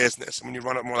like a business. And when you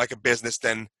run it more like a business,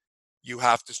 then you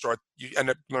end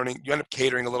up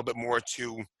catering a little bit more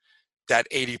to that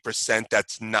 80%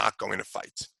 that's not going to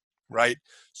fight, right?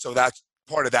 So that's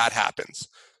part of that happens.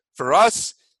 For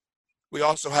us, we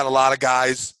also had a lot of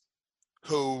guys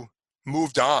who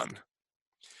moved on.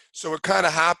 So it kind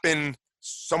of happened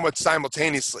somewhat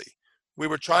simultaneously. We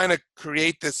were trying to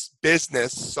create this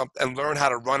business and learn how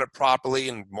to run it properly,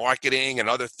 and marketing and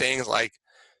other things like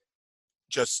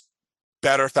just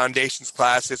better foundations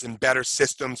classes and better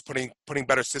systems, putting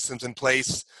better systems in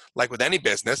place, like with any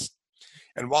business.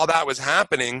 And while that was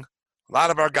happening, a lot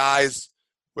of our guys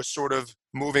were sort of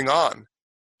moving on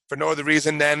for no other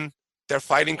reason than their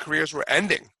fighting careers were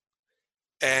ending,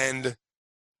 and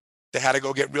they had to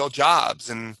go get real jobs,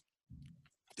 and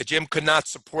the gym could not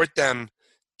support them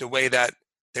the way that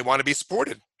they want to be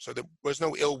supported. So there was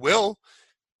no ill will.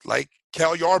 Like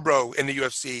Kel Yarbrough in the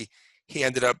UFC, he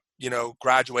ended up,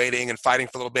 graduating and fighting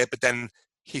for a little bit, but then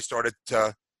he started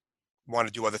to want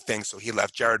to do other things. So he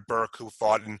left. Jared Burke, who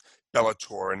fought in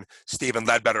Bellator, and Stephen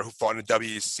Ledbetter, who fought in the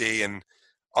WEC, and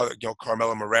other,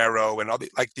 Carmelo Marrero, and all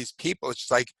these people. It's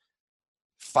just like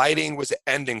fighting was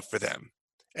ending for them,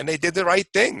 and they did the right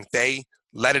thing. They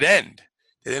let it end.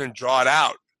 They didn't draw it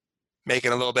out,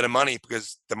 making a little bit of money,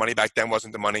 because the money back then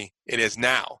wasn't the money it is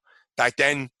now. Back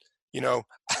then,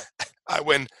 I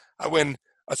win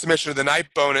a submission of the night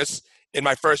bonus in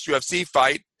my first UFC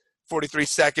fight,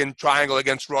 43-second triangle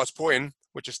against Ross Poyen,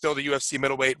 which is still the UFC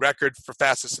middleweight record for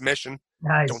fastest submission.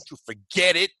 Nice. Don't you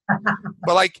forget it.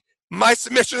 But my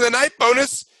submission of the night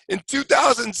bonus in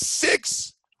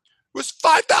 2006 was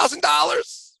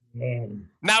 $5,000.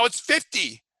 Now it's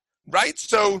 $50,000, right?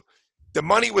 So the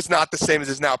money was not the same as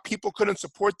it is now. People couldn't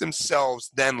support themselves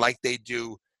then like they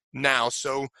do now.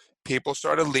 So people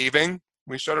started leaving.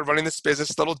 We started running this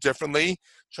business a little differently,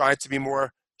 trying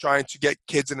to get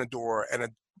kids in the door and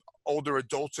older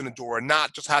adults in the door, and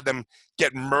not just have them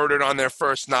get murdered on their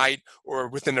first night or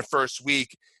within the first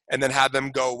week and then have them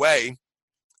go away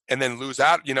and then lose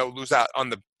out on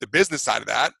the business side of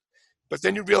that. But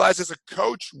then you realize as a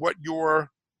coach what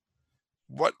your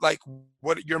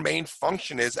main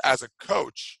function is as a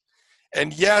coach.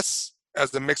 And yes,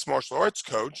 as the mixed martial arts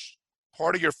coach,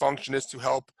 part of your function is to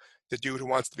help the dude who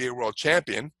wants to be a world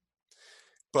champion.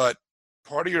 But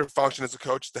part of your function as a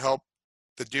coach is to help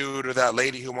the dude or that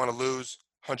lady who want to lose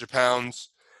 100 pounds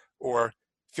or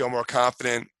feel more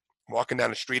confident walking down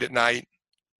the street at night,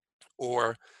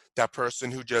 or that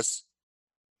person who just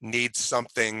needs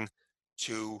something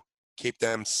to keep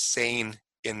them sane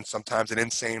in sometimes an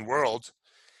insane world.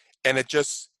 And it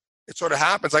sort of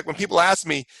happens. Like when people ask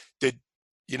me, did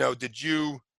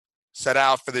you set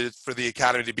out for the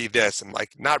academy to be this? I'm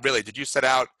like, not really. Did you set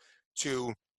out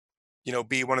to,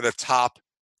 be one of the top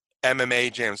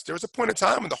MMA gyms? There was a point in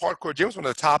time when the hardcore gym was one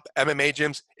of the top MMA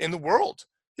gyms in the world.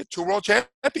 You had 2 world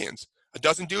champions, a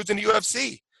dozen dudes in the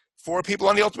UFC, 4 people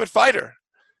on The Ultimate Fighter,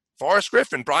 Forrest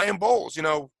Griffin, Brian Bowles,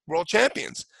 world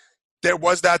champions. There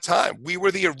was that time. We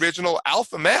were the original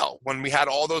alpha male when we had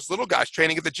all those little guys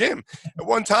training at the gym. At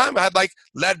one time, I had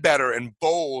Ledbetter and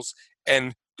Bowles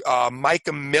and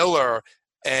Micah Miller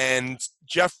and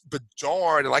Jeff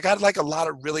Bedard. And I had a lot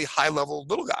of really high-level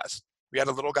little guys. We had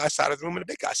a little guy side of the room and a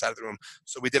big guy side of the room,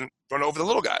 so we didn't run over the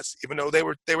little guys, even though they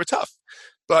were tough.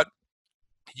 But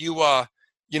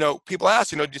people ask,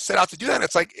 did you set out to do that?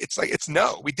 And it's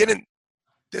no, we didn't.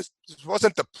 This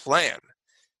wasn't the plan.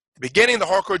 The beginning of the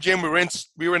hardcore gym, we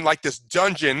were in this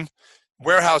dungeon,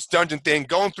 warehouse dungeon thing,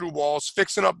 going through walls,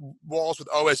 fixing up walls with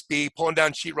OSB, pulling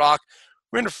down sheetrock.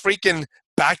 We're in a freaking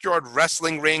backyard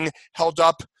wrestling ring, held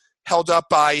up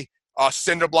by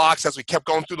cinder blocks as we kept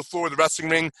going through the floor of the wrestling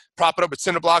ring, prop it up with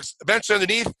cinder blocks. Eventually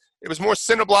underneath, it was more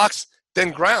cinder blocks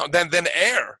than ground, than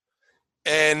air.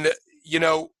 And,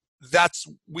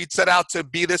 we'd set out to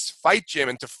be this fight gym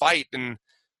and to fight. And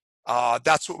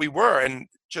that's what we were. And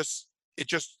it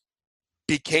just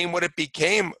became what it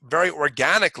became very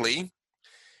organically.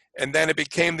 And then it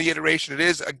became the iteration it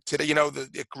is today.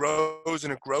 It grows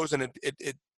and it grows, and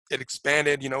it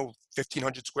expanded,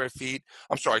 1,500 square feet.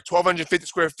 I'm sorry, 1,250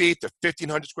 square feet to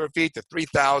 1,500 square feet to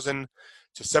 3,000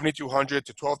 to 7,200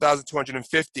 to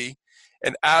 12,250.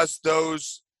 And as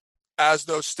those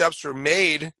steps were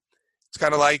made, it's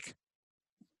kind of like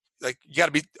you got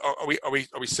to be. Are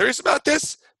we serious about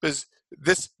this? Because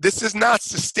this is not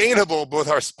sustainable with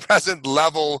our present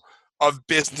level of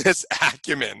business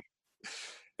acumen.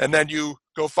 And then you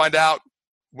go find out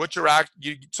what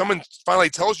someone finally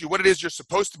tells you what it is you're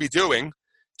supposed to be doing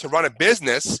to run a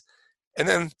business. And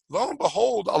then lo and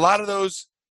behold, a lot of those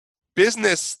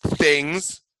business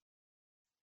things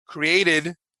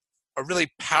created a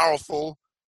really powerful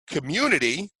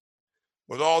community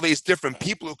with all these different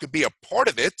people who could be a part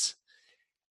of it.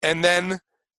 And then,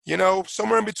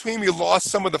 somewhere in between, we lost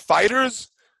some of the fighters,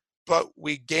 but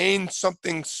we gained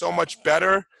something so much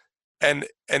better and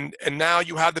now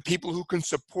you have the people who can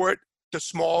support the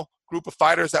small group of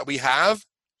fighters that we have,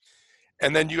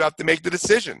 and then you have to make the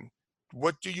decision.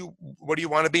 What do you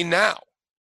want to be now?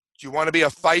 Do you want to be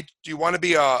do you want to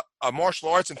be a martial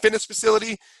arts and fitness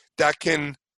facility that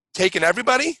can take in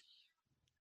everybody?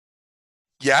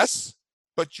 Yes,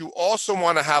 but you also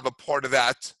want to have a part of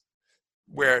that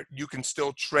where you can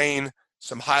still train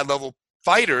some high-level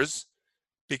fighters,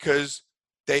 because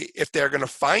if they're going to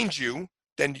find you,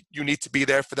 then you need to be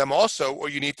there for them also, or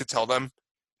you need to tell them,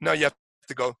 no, you have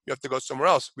to go somewhere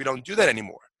else. We don't do that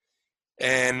anymore.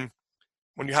 And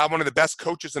when you have one of the best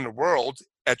coaches in the world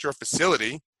at your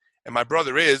facility, and my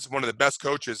brother is one of the best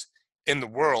coaches in the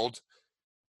world,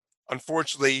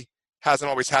 unfortunately hasn't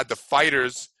always had the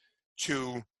fighters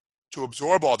to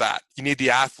absorb all that. You need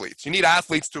the athletes. You need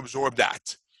athletes to absorb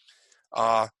that.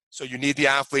 So you need the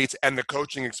athletes and the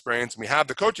coaching experience. And we have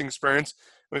the coaching experience.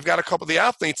 We've got a couple of the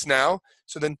athletes now.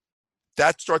 So then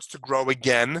that starts to grow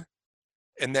again.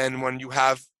 And then when you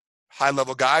have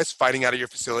high-level guys fighting out of your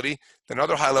facility, then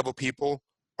other high-level people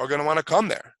are going to want to come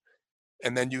there.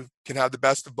 And then you can have the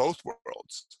best of both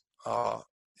worlds.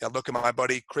 Look at my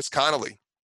buddy Chris Connolly.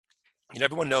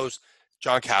 Everyone knows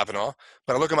John Kavanaugh,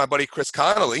 but I look at my buddy Chris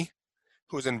Connolly,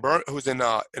 who's in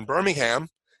Birmingham,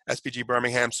 SPG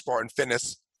Birmingham Spartan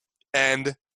Fitness,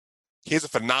 and he's a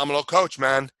phenomenal coach,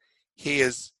 man. He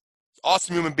is an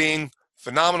awesome human being,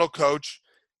 phenomenal coach,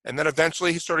 and then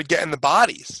eventually he started getting the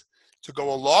bodies to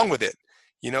go along with it.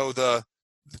 The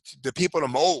people to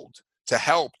mold, to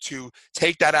help, to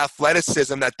take that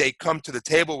athleticism that they come to the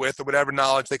table with, or whatever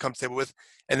knowledge they come to the table with,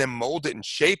 and then mold it and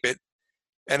shape it.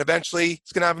 And eventually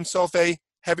he's going to have himself a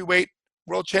heavyweight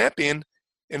world champion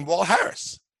in Walt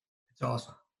Harris. It's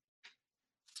awesome.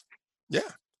 Yeah.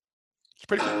 It's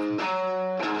pretty cool.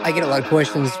 I get a lot of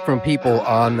questions from people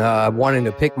on wanting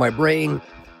to pick my brain,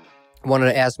 wanting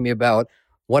to ask me about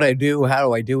what I do, how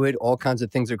do I do it, all kinds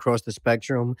of things across the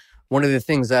spectrum. One of the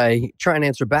things I try and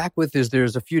answer back with is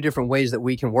there's a few different ways that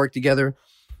we can work together.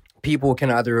 People can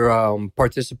either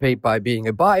participate by being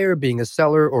a buyer, being a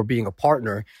seller, or being a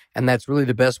partner. And that's really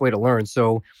the best way to learn.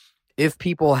 So if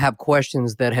people have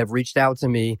questions that have reached out to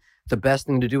me, the best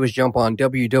thing to do is jump on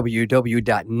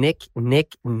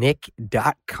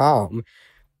www.nicknick.com.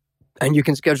 And you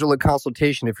can schedule a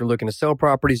consultation if you're looking to sell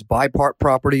properties, buy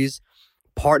properties,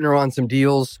 partner on some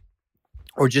deals,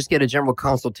 or just get a general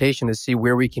consultation to see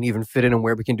where we can even fit in and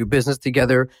where we can do business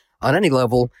together on any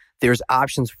level. There's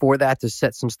options for that to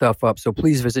set some stuff up. So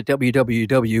please visit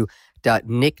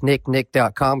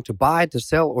www.nicknick.com to buy, to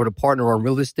sell, or to partner on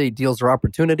real estate deals or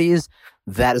opportunities.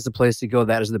 That is the place to go.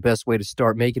 That is the best way to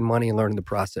start making money and learning the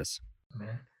process.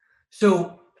 Man.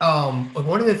 So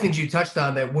one of the things you touched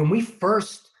on, that when we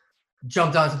first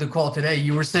jumped onto the call today,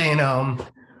 you were saying,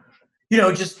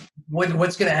 just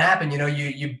what's going to happen.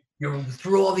 You're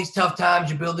through all these tough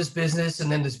times, you build this business,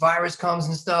 and then this virus comes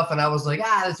and stuff. And I was like,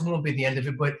 this won't be the end of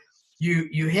it. But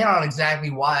you hit on exactly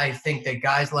why I think that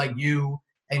guys like you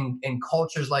and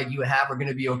cultures like you are going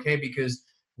to be okay, because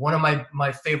one of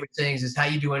my favorite sayings is, how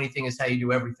you do anything is how you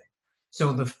do everything.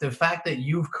 So the fact that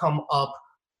you've come up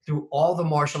through all the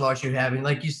martial arts you have, and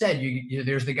like you said,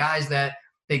 there's the guys that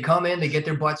they come in, they get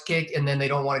their butts kicked, and then they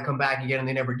don't want to come back again, and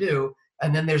they never do.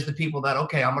 And then there's the people that,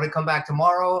 okay, I'm going to come back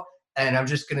tomorrow, and I'm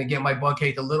just going to get my butt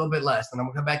kicked a little bit less, and I'm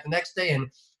going to come back the next day. And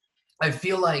I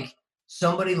feel like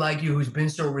somebody like you who's been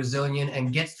so resilient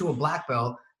and gets to a black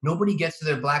belt, nobody gets to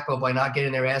their black belt by not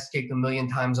getting their ass kicked a million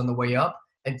times on the way up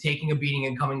and taking a beating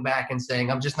and coming back and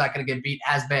saying, I'm just not going to get beat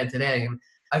as bad today. And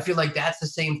I feel like that's the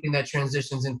same thing that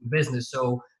transitions into business.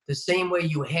 So the same way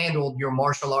you handled your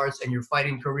martial arts and your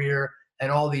fighting career and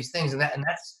all these things, and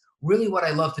that's really what I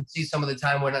love to see some of the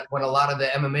time when a lot of the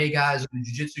MMA guys or the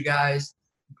jiu-jitsu guys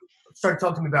start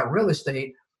talking to me about real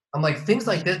estate. I'm like, things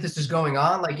like this is going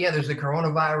on. Like, yeah, there's the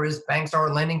coronavirus, banks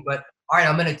aren't lending, but all right,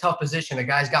 I'm in a tough position. A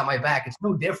guy's got my back. It's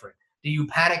no different. Do you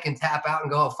panic and tap out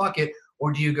and go, oh, fuck it?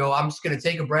 Or do you go, I'm just going to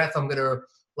take a breath. I'm going to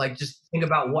just think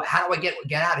about how do I get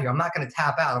out of here? I'm not going to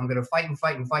tap out. I'm going to fight and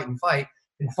fight and fight and fight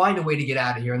and find a way to get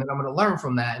out of here. And then I'm going to learn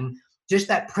from that. And just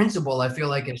that principle, I feel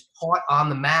like, is taught on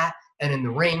the mat and in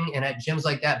the ring and at gyms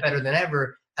like that better than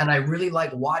ever. And I really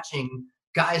like watching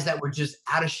guys that were just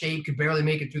out of shape, could barely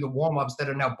make it through the warm-ups, that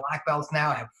are now black belts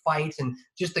now, have fights, and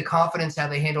just the confidence, how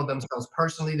they handle themselves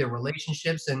personally, their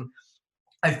relationships. And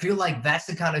I feel like that's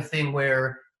the kind of thing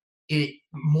where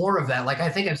more of that, like I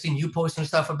think I've seen you post some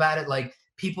stuff about it, like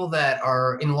people that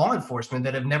are in law enforcement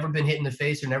that have never been hit in the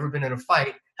face or never been in a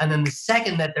fight. And then the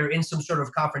second that they're in some sort of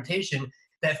confrontation,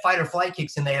 that fight or flight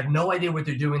kicks in, they have no idea what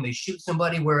they're doing. They shoot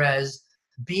somebody, whereas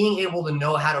being able to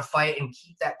know how to fight and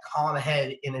keep that calm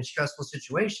head in a stressful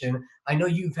situation. I know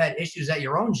you've had issues at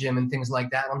your own gym and things like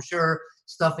that. I'm sure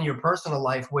stuff in your personal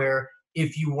life where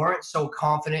if you weren't so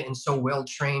confident and so well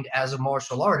trained as a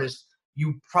martial artist,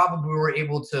 you probably were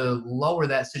able to lower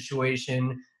that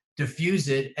situation, diffuse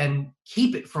it, and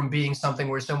keep it from being something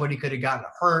where somebody could have gotten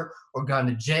hurt or gone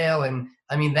to jail. And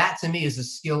I mean, that to me is a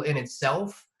skill in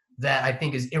itself that I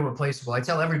think is irreplaceable. I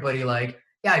tell everybody, like,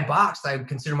 yeah, I boxed. I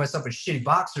consider myself a shitty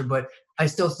boxer, but I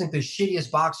still think the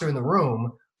shittiest boxer in the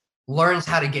room learns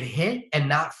how to get hit and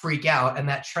not freak out. And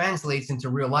that translates into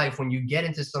real life when you get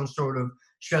into some sort of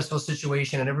stressful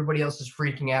situation and everybody else is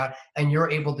freaking out and you're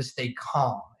able to stay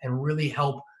calm and really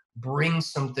help bring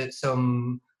some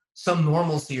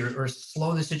normalcy or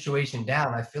slow the situation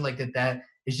down. I feel like that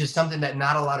is just something that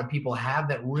not a lot of people have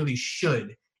that really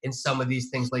should in some of these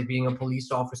things, like being a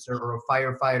police officer or a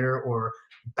firefighter or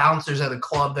bouncers at a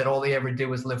club that all they ever did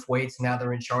was lift weights. Now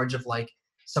they're in charge of like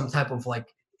some type of like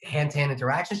hand-to-hand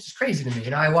interaction. It's just crazy to me.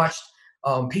 You know, I watched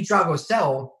Pete Drago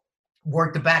Sell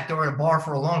work the back door at a bar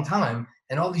for a long time,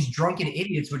 and all these drunken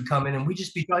idiots would come in, and we'd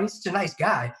just be, oh, he's such a nice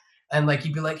guy. And like,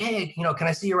 he'd be like, hey, you know, can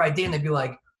I see your ID? And they'd be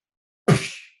like, and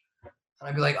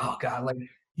I'd be like, oh God, like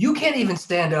you can't even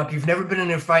stand up. You've never been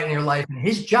in a fight in your life. And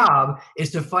his job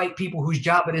is to fight people whose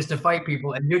job it is to fight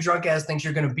people. And your drunk ass thinks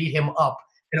you're going to beat him up.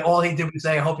 And all he did was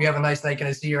say, I hope you have a nice night. Can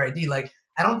I see your ID? Like,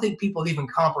 I don't think people even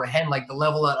comprehend like the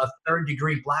level that a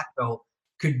third-degree black belt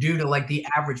could do to like the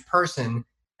average person.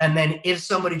 And then if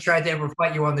somebody tried to ever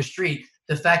fight you on the street,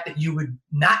 the fact that you would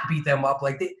not beat them up,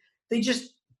 like they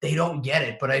don't get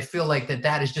it. But I feel like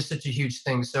that is just such a huge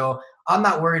thing. So I'm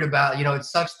not worried about, you know, it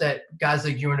sucks that guys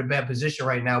like you are in a bad position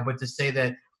right now, but to say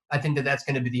that I think that that's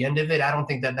going to be the end of it, I don't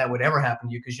think that would ever happen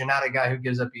to you because you're not a guy who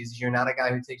gives up easy. You're not a guy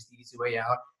who takes the easy way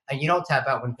out, and you don't tap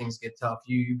out when things get tough.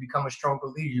 You become a stronger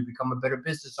leader. You become a better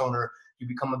business owner. You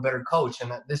become a better coach,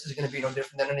 and this is going to be no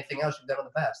different than anything else you've done in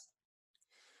the past.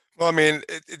 Well, I mean,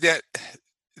 the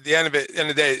end of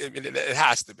the day, I mean, it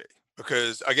has to be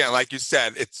because again, like you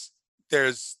said,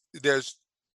 there's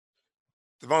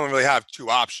they've only really have two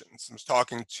options. I was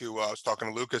talking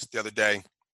to Lucas the other day,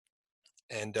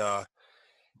 and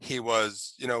he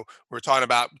was, you know, we were talking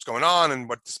about what's going on and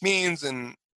what this means,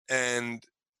 and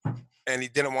he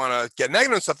didn't want to get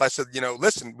negative and stuff. I said, you know,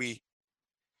 listen, we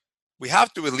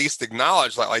have to at least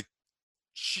acknowledge like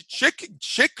shit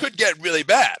could get really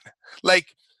bad. Like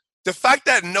the fact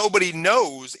that nobody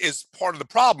knows is part of the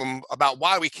problem about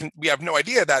why we have no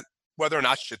idea that whether or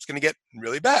not shit's going to get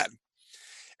really bad.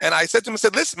 And I said to him, I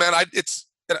said, listen, man, it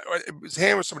was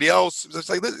him or somebody else. It's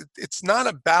like, it's not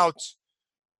about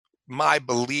my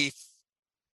belief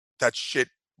that shit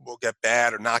will get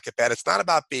bad or not get bad. It's not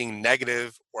about being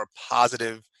negative or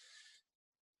positive.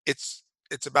 It's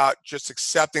about just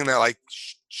accepting that like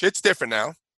shit's different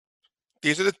now.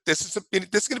 This is going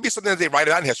to be something that they write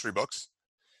about in history books.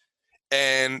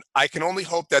 And I can only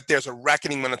hope that there's a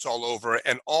reckoning when it's all over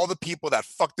and all the people that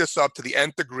fuck this up to the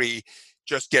nth degree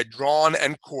just get drawn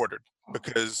and quartered,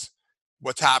 because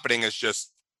what's happening is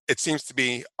just, it seems to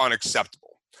be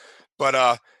unacceptable. But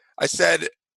I said,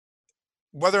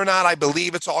 whether or not I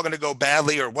believe it's all going to go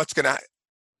badly or what's going to,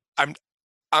 I'm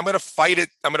going to fight it.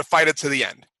 I'm going to fight it to the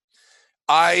end.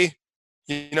 I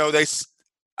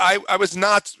was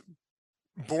not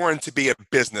born to be a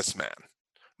businessman,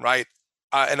 right?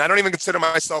 And I don't even consider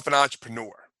myself an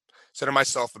entrepreneur. I consider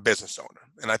myself a business owner.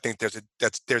 And I think there's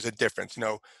a difference, you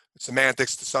know,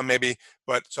 semantics to some maybe,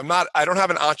 but so I don't have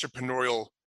an entrepreneurial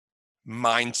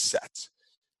mindset,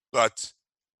 but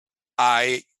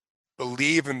I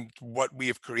believe in what we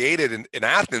have created in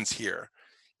Athens here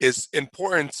is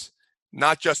important,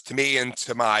 not just to me and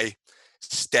to my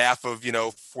staff of,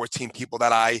 14 people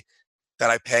that I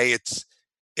pay.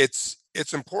 It's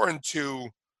important to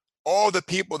all the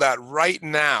people that right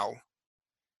now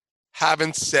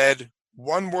haven't said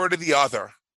one word or the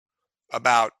other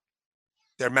about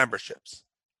their memberships,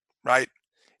 right?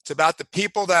 It's about the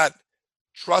people that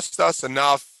trust us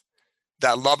enough,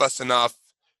 that love us enough,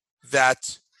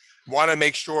 that want to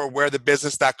make sure we're the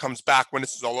business that comes back when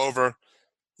this is all over.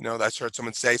 That's heard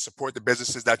someone say, support the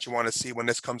businesses that you want to see when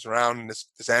this comes around and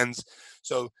this ends.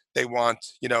 So they want,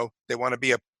 they want to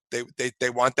be they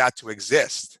want that to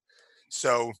exist.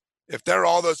 So if there are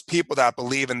all those people that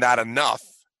believe in that enough,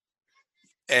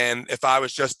 and if I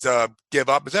was just to give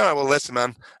up and say, oh, well, listen,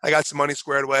 man, I got some money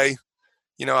squared away,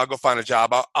 I'll go find a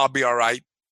job. I'll be all right.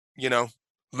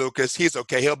 Lucas, he's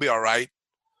okay. He'll be all right.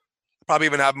 Probably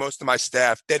even have most of my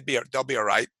staff. They'll be all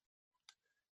right.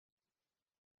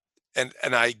 And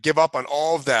I give up on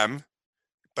all of them,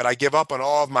 but I give up on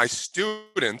all of my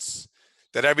students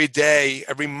that every day,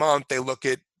 every month, they look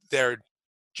at their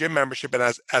gym membership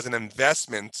and as an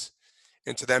investment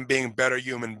into them being better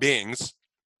human beings,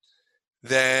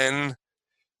 then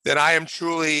I am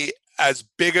truly as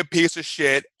big a piece of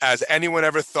shit as anyone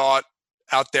ever thought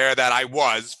out there that I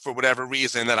was, for whatever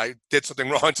reason, that I did something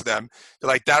wrong to them. They're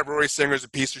like, that Rory Singer is a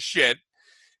piece of shit.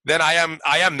 Then I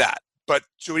am that, but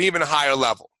to an even higher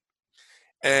level.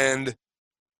 And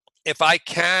if I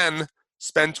can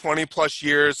spend 20 plus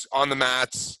years on the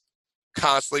mats,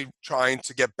 constantly trying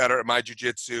to get better at my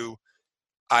jiu-jitsu,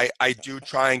 I do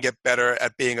try and get better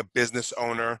at being a business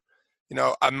owner. You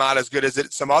know, I'm not as good as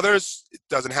some others. It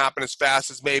doesn't happen as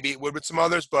fast as maybe it would with some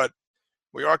others, but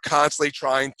we are constantly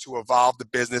trying to evolve the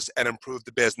business and improve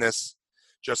the business,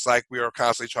 just like we are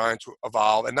constantly trying to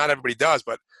evolve. And not everybody does,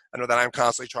 but I know that I'm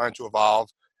constantly trying to evolve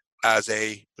as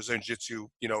a Brazilian Jiu-Jitsu,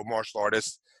 martial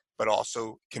artist, but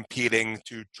also competing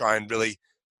to try and really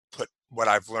put what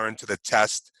I've learned to the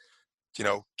test.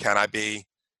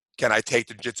 Can I take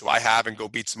the jiu-jitsu I have and go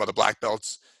beat some other black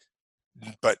belts?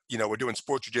 But, we're doing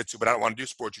sport jiu-jitsu, but I don't want to do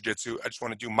sport jiu-jitsu. I just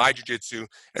want to do my jiu-jitsu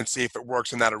and see if it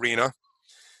works in that arena.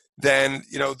 Then,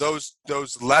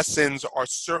 those lessons are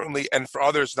certainly, and for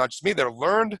others, not just me, they're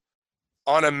learned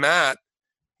on a mat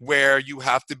where you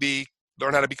have to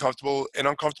learn how to be comfortable in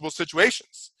uncomfortable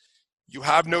situations. You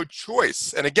have no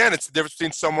choice. And again, it's the difference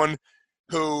between someone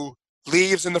who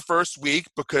leaves in the first week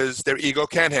because their ego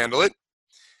can't handle it.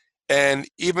 And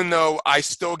even though I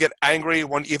still get angry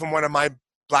when even one of my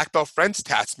black belt friends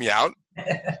tats me out,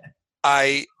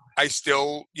 I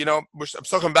still, I'm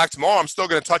still coming back tomorrow. I'm still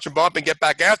going to touch and bump and get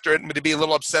back after it, and to be a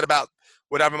little upset about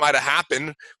whatever might have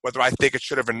happened, whether I think it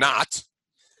should have or not.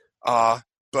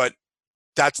 But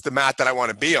that's the mat that I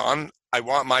want to be on. I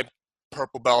want my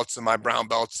purple belts and my brown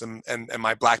belts and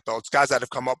my black belts, guys that have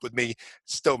come up with me,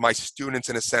 still my students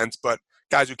in a sense, but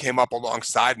guys who came up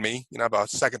alongside me. I have a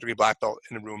second-degree black belt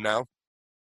in the room now,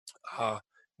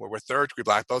 where we're third-degree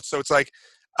black belts. So it's like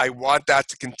I want that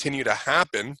to continue to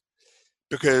happen,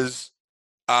 because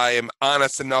I am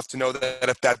honest enough to know that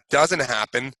if that doesn't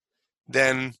happen,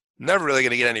 then I'm never really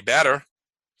going to get any better.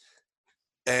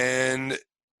 And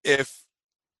if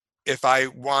I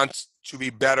want to be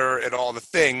better at all the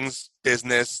things,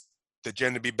 business, the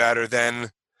gym to be better, then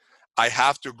I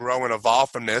have to grow and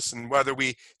evolve from this. And whether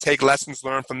we take lessons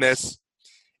learned from this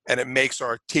and it makes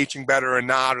our teaching better or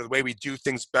not, or the way we do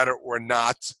things better or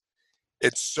not,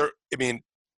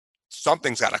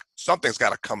 something's got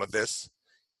to come of this.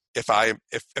 If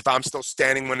I'm still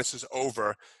standing when this is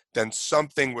over, then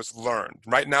something was learned.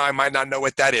 Right now, I might not know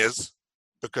what that is,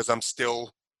 because I'm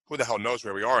still, who the hell knows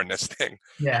where we are in this thing?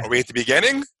 Yeah. Are we at the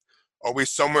beginning? Are we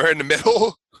somewhere in the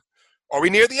middle? Are we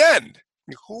near the end?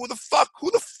 Who the fuck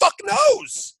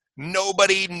knows?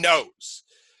 Nobody knows.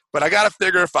 But I got to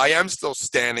figure, if I am still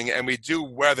standing and we do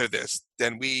weather this,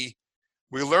 then we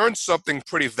learn something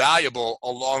pretty valuable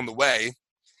along the way.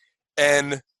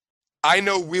 And I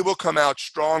know we will come out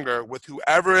stronger with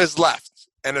whoever is left.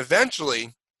 And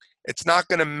eventually, it's not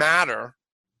going to matter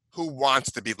who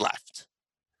wants to be left.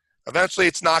 Eventually,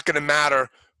 it's not going to matter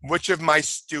which of my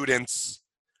students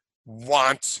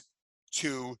want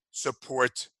to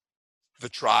support the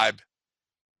tribe.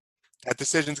 That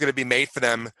decision is going to be made for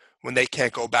them when they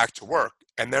can't go back to work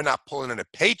and they're not pulling in a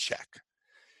paycheck.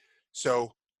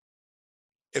 So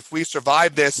if we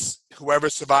survive this, whoever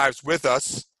survives with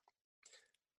us,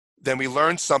 then we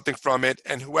learn something from it.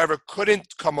 And whoever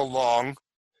couldn't come along,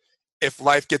 if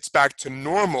life gets back to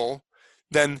normal,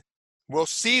 then we'll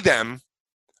see them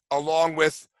along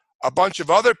with a bunch of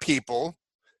other people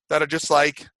that are just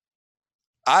like,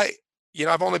 I've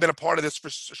only been a part of this for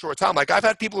a short time. Like, I've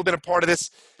had people who've been a part of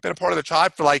this, been a part of the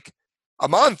tribe for like a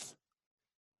month.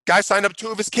 Guy signed up 2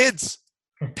 of his kids,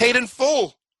 paid in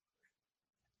full,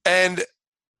 and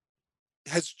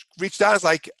has reached out as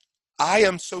like, I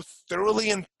am so thoroughly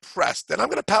impressed. And I'm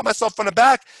going to pat myself on the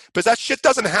back, because that shit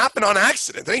doesn't happen on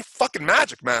accident. It ain't fucking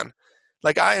magic, man.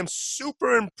 Like, I am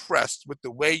super impressed with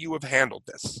the way you have handled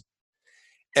this.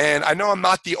 And I know I'm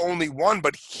not the only one,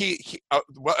 but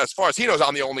well, as far as he knows,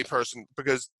 I'm the only person,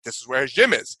 because this is where his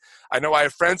gym is. I know I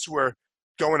have friends who are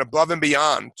going above and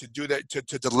beyond to do that,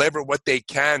 to deliver what they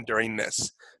can during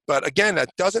this. But again,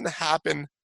 that doesn't happen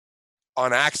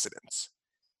on accident.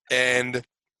 And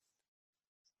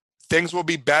things will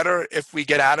be better if we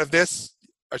get out of this.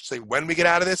 Actually, when we get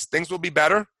out of this, things will be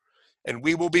better, and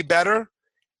we will be better,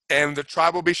 and the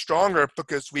tribe will be stronger,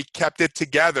 because we kept it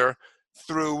together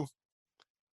through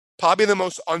probably the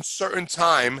most uncertain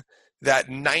time that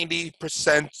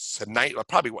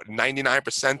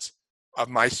 99% of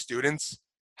my students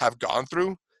have gone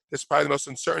through. This is probably the most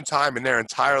uncertain time in their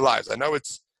entire lives. I know it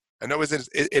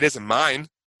isn't mine.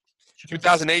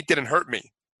 2008 didn't hurt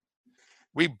me.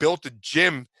 We built a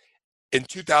gym in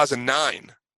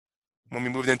 2009 when we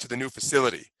moved into the new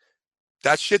facility.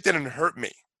 That shit didn't hurt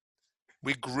me.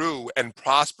 We grew and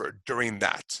prospered during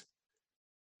that.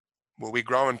 Will we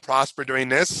grow and prosper during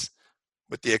this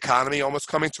with the economy almost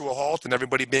coming to a halt and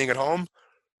everybody being at home?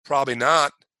 Probably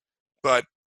not. But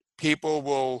people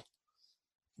will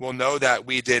know that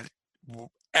we did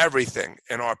everything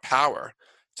in our power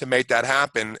to make that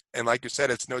happen. And like you said,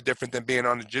 it's no different than being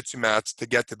on the Jitsu mats to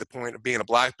get to the point of being a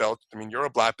black belt. I mean, you're a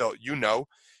black belt,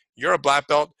 you're a black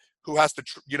belt who has to,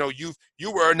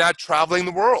 you were not traveling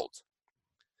the world.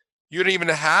 You don't even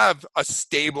have a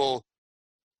stable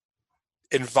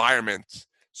environment.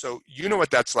 So you know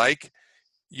what that's like.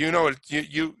 You know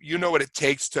what it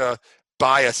takes to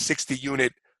buy a 60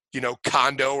 unit,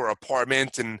 condo or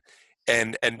apartment and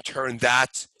turn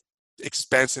that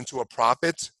expense into a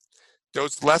profit.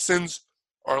 Those lessons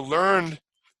are learned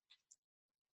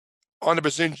on the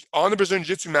Brazilian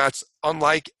Jiu-Jitsu mats,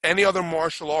 unlike any other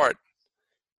martial art,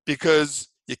 because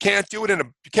you can't do it in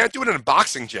a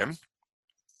boxing gym,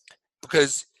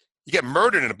 because you get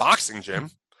murdered in a boxing gym,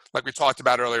 like we talked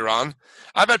about earlier on.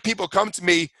 I've had people come to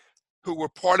me who were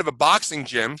part of a boxing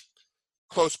gym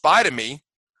close by to me,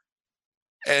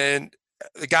 and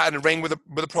they got in the ring with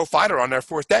a pro fighter on their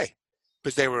fourth day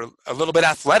because they were a little bit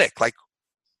athletic. Like,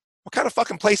 what kind of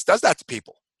fucking place does that to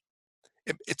people?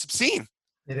 It's obscene.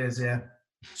 It is, yeah.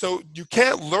 So you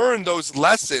can't learn those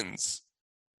lessons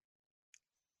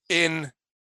in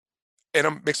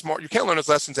a mixed martial. You can't learn those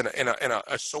lessons in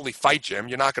a solely fight gym.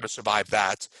 You're not going to survive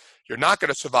that. You're not going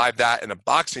to survive that in a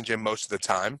boxing gym most of the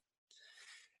time,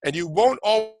 and you won't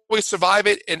always survive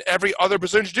it in every other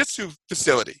Brazilian Jiu-Jitsu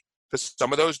facility. Because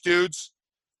some of those dudes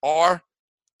are,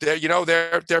 they're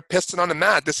pissing on the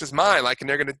mat. This is mine. Like, and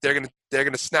they're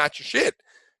gonna snatch your shit.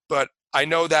 But I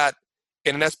know that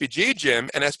in an SBG gym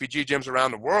and SBG gyms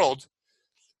around the world,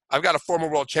 I've got a former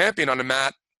world champion on the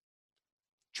mat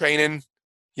training,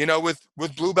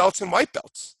 with blue belts and white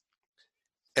belts.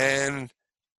 And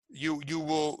you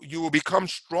will become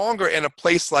stronger in a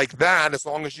place like that as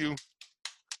long as you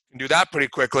can do that pretty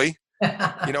quickly.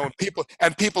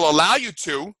 And people allow you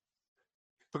to,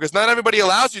 because not everybody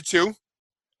allows you to.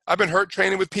 I've been hurt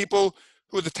training with people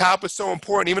who the tap was so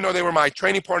important, even though they were my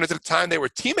training partners at the time, they were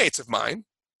teammates of mine.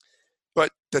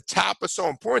 But the tap was so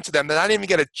important to them that I didn't even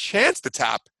get a chance to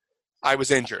tap. I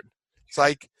was injured. It's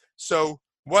like, so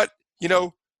what,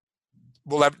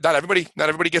 well, not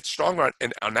everybody gets stronger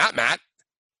on that mat.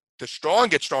 The strong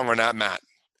get stronger on that mat.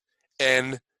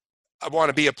 And I want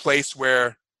to be a place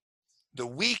where the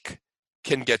weak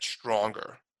can get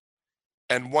stronger.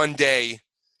 And one day,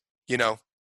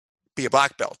 be a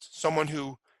black belt. Someone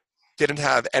who didn't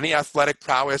have any athletic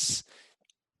prowess,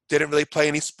 didn't really play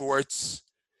any sports,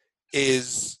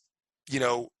 is,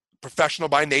 professional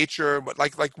by nature, but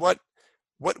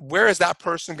where is that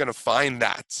person going to find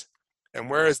that? And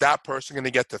where is that person going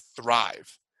to get to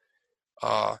thrive?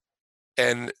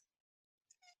 And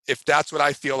if that's what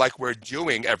I feel like we're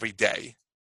doing every day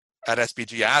at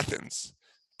SBG Athens,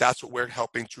 that's what we're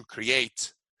helping to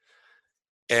create.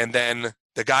 And then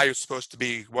the guy who's supposed to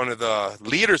be one of the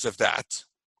leaders of that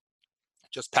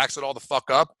just packs it all the fuck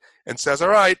up and says, all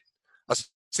right, I'll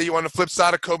see you on the flip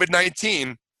side of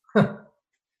COVID-19.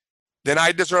 Then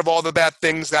I deserve all the bad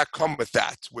things that come with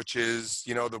that, which is,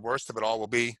 the worst of it all will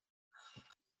be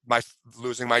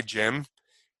losing my gym.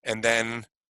 And then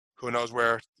who knows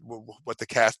what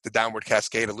the downward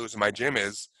cascade of losing my gym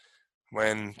is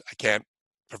when I can't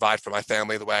provide for my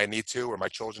family the way I need to, or my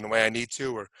children the way I need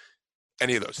to, or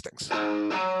any of those things.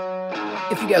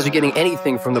 If you guys are getting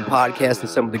anything from the podcast and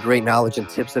some of the great knowledge and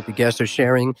tips that the guests are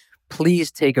sharing,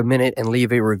 please take a minute and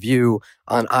leave a review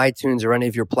on iTunes or any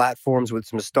of your platforms with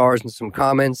some stars and some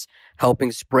comments,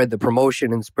 helping spread the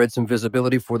promotion and spread some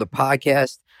visibility for the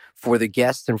podcast, for the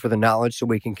guests, and for the knowledge so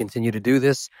we can continue to do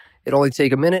this. It'll only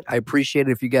take a minute. I appreciate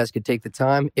it if you guys could take the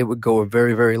time. It would go a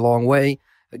very, very long way.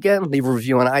 Again, leave a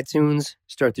review on iTunes,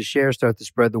 start to share, start to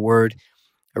spread the word.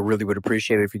 I really would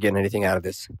appreciate it if you're getting anything out of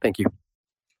this. Thank you.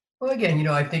 Well, again,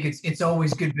 I think it's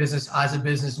always good business as a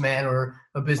businessman or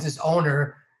a business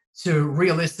owner to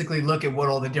realistically look at what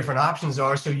all the different options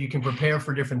are so you can prepare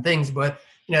for different things. But,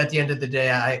 at the end of the day,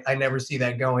 I never see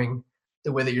that going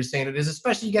the way that you're saying it is,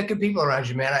 especially you got good people around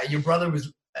you, man. Your brother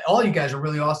all you guys are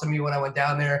really awesome to me when I went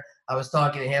down there. I was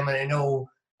talking to him, and I know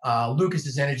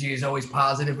Lucas's energy is always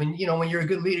positive. And, when you're a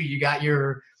good leader, you got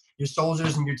your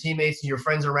soldiers and your teammates and your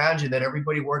friends around you that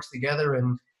everybody works together,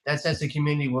 and that sense of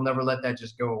community will never let that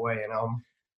just go away. And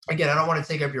again, I don't want to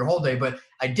take up your whole day, but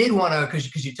I did want to,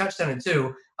 because you touched on it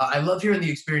too. I love hearing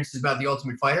the experiences about the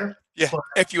Ultimate Fighter. Yeah.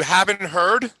 If you haven't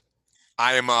heard,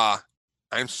 I am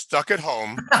I'm stuck at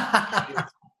home with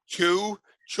 2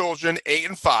 children, 8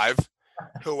 and 5,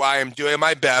 who I am doing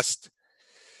my best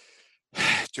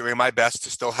to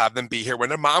still have them be here when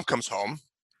their mom comes home.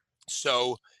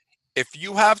 So if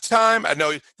you have time, I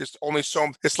know there's only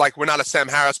it's like we're not a Sam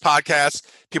Harris podcast.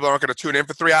 People aren't going to tune in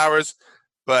for 3 hours,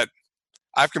 but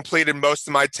I've completed most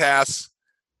of my tasks.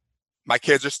 My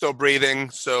kids are still breathing,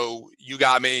 so you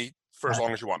got me for as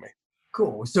long as you want me.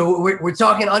 Cool. So we're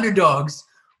talking underdogs.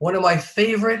 One of my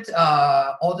favorite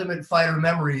Ultimate Fighter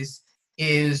memories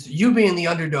is you being the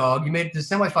underdog. You made it to the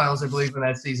semifinals, I believe, in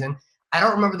that season. I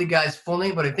don't remember the guy's full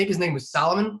name, but I think his name was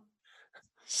Solomon.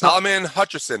 Solomon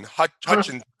Hutcherson.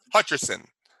 Hutcherson.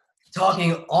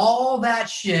 Talking all that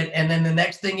shit, and then the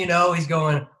next thing you know, he's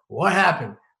going, "What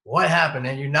happened? What happened?"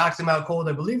 And you knocked him out cold,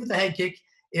 I believe, with a head kick,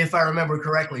 if I remember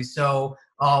correctly. So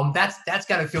that's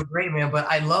got to feel great, man. But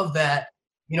I love that.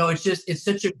 It's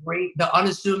such a great, the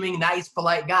unassuming, nice,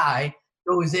 polite guy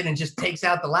goes in and just takes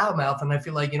out the loudmouth. And I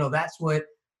feel like, that's what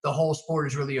the whole sport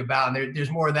is really about. And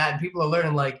there's more of that. And people are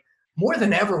learning, like, more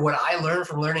than ever, what I learned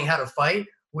from learning how to fight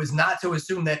was not to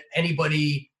assume that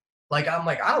anybody, like, I'm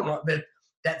like, I don't know,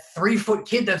 that 3-foot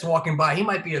kid that's walking by, he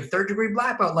might be a 3rd-degree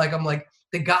black belt. Like, I'm like,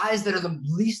 the guys that are the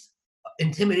least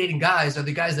intimidating guys are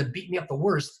the guys that beat me up the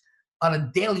worst on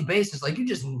a daily basis. Like, you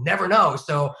just never know.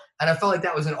 So, and I felt like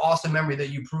that was an awesome memory that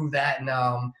you proved that. And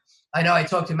I know I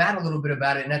talked to Matt a little bit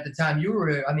about it. And at the time you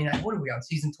were, what are we on,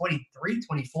 season 23,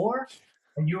 24?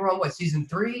 And you were on what, season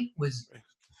 3? Was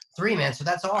 3, man. So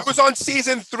that's awesome. I was on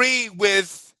season 3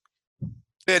 with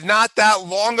not that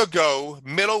long ago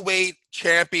middleweight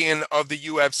champion of the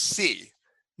UFC,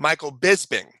 Michael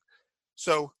Bisping.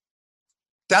 So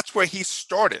that's where he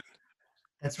started.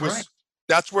 That's right.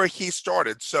 That's where he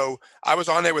started. So I was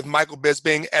on there with Michael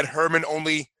Bisping. Ed Herman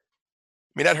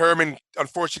Ed Herman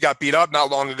unfortunately got beat up not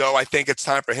long ago. I think it's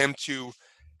time for him to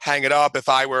hang it up. If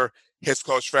I were his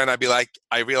close friend, I'd be like,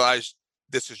 I realize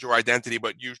this is your identity,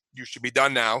 but you should be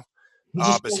done now. He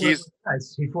fought, what's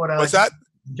that?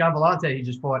 John Vellante, he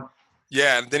just fought.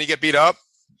 Yeah, and then he get beat up?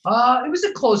 It was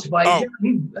a close fight. Oh,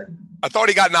 I thought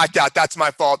he got knocked out. That's my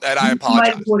fault, Ed. I apologize.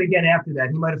 He might have fought again after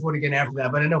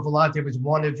that. But I know Vellante was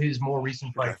one of his more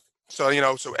recent fights. Okay.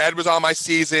 So Ed was on my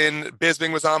season.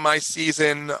 Bisping was on my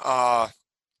season.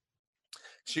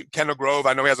 Kendall Grove,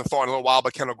 I know he hasn't fought in a little while,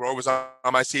 but Kendall Grove was on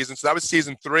my season. So that was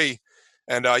season 3.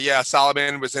 And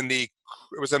Solomon was it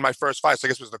was in my first fight. So I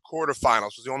guess it was the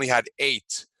quarterfinals. So we only had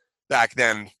 8 back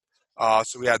then.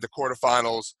 So we had the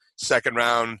quarterfinals, second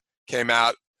round, came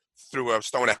out, threw a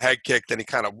stone, a head kick, then he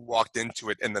kind of walked into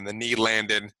it, and then the knee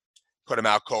landed, put him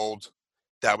out cold.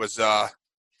 That was I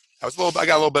got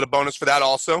a little bit of bonus for that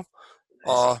also.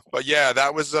 But yeah,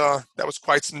 that was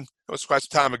quite some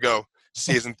time ago,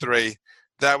 season 3.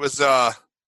 That was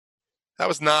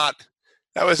not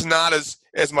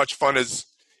as much fun as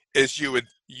you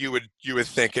would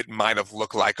think it might have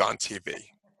looked like on TV.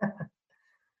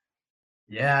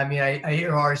 Yeah, I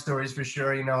hear horror stories for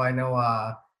sure. I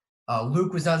know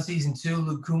Luke was on season 2,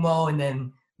 Luke Kumo, and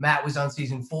then Matt was on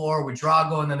season 4 with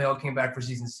Drago, and then they all came back for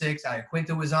season 6.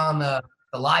 Quinta was on the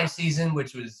live season,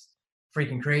 which was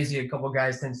freaking crazy. A couple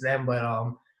guys since then, but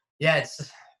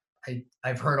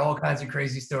I've heard all kinds of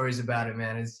crazy stories about it,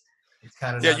 man. It's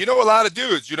kind of nuts. A lot of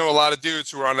dudes. You know a lot of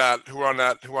dudes who were on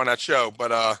that show.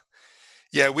 But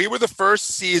we were the first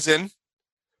season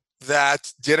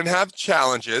that didn't have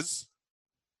challenges,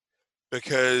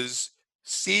 because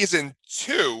season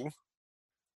 2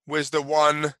 was the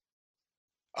one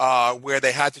where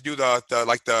they had to do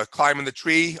the climbing the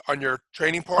tree on your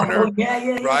training partner. Oh,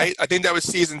 yeah. Right? I think that was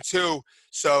season 2.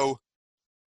 So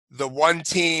the one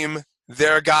team,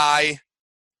 their guy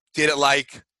did it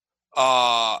like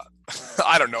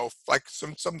I don't know, like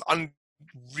some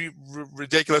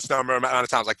ridiculous amount of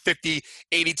times, like 50,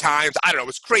 80 times. I don't know. It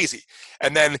was crazy.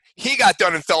 And then he got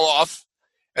done and fell off.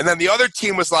 And then the other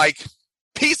team was like,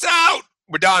 peace out.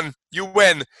 We're done. You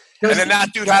win. And then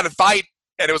that dude had a fight,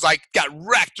 and it was like, got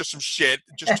wrecked or some shit.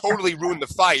 Just totally ruined the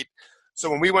fight. So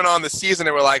when we went on the season,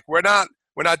 they were like, we're not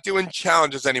doing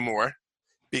challenges anymore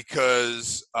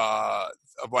because of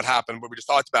what happened, what we just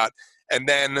talked about. And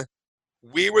then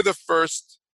we were the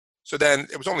first. So then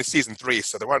it was only season 3,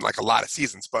 so there weren't like a lot of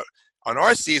seasons. But on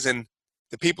our season,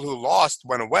 the people who lost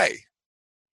went away,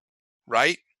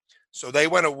 right? So they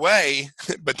went away,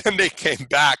 but then they came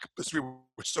back because we were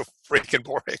so freaking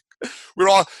boring.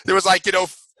 There was like, 8,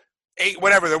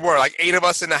 whatever there were, like 8 of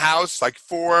us in the house, like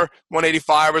 4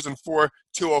 185ers and 4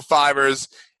 205ers,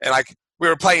 and like we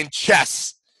were playing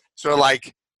chess. So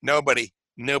like nobody's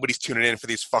tuning in for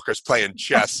these fuckers playing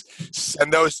chess.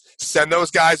 Send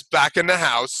those guys back in the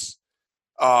house.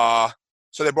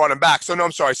 So they brought him back. So no,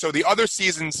 I'm sorry. So the other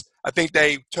seasons, I think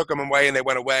they took him away and they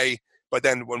went away. But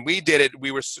then when we did it,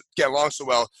 we were getting along so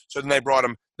well. So then they brought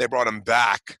him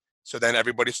back. So then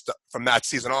everybody from that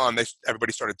season on,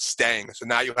 everybody started staying. So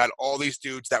now you had all these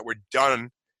dudes that were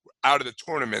done out of the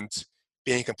tournament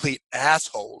being complete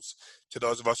assholes to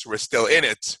those of us who were still in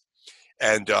it,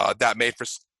 and that made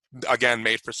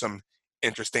for some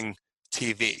interesting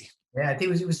TV. Yeah, I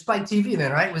think it was Spike TV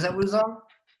then, right? Was that what it was on?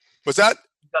 Was that?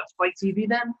 Got Spike TV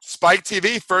then? Spike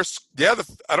TV first, yeah.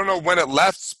 I don't know when it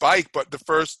left Spike, but the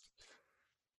first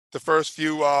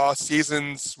few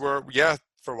seasons were,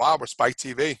 for a while were Spike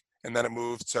TV, and then it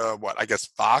moved to I guess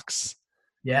Fox.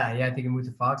 Yeah, I think it moved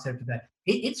to Fox after that.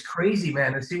 It's crazy,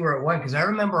 man, to see where it went, because I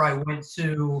remember I went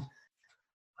to,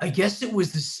 I guess it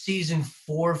was the season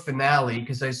 4 finale,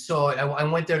 because I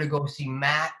went there to go see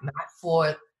Matt. Matt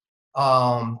fought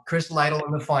Chris Lytle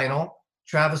in the final.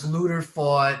 Travis Lutter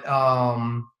fought,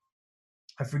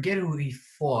 I forget who he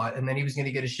fought, and then he was going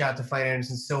to get a shot to fight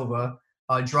Anderson Silva.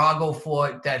 Drago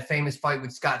fought that famous fight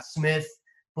with Scott Smith,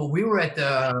 but we were at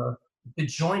the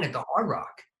joint at the Hard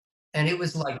Rock, and it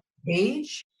was like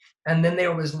cage, and then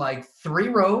there was like 3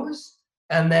 rows,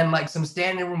 and then like some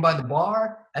standing room by the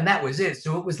bar, and that was it.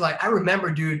 So it was like, I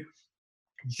remember, dude,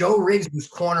 Joe Riggs was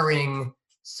cornering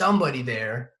somebody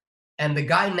there, and the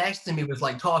guy next to me was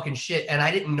like talking shit, and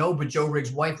I didn't know, but Joe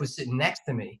Riggs' wife was sitting next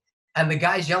to me, and the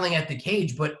guy's yelling at the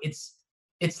cage, but it's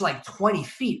like 20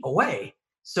 feet away.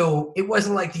 So it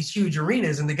wasn't like these huge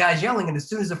arenas, and the guy's yelling, and as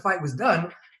soon as the fight was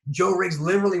done, Joe Riggs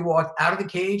literally walked out of the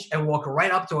cage and walked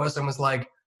right up to us and was like,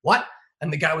 "What?"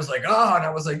 And the guy was like, "Oh," and I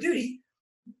was like, "Dude,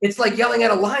 it's like yelling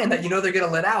at a lion that they're going to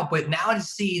let out." But now to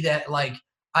see that, like,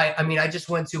 I mean, I just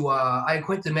went to,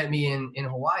 Quinta met me in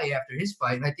Hawaii after his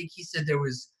fight, and I think he said there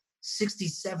was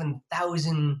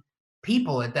 67,000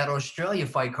 people at that Australia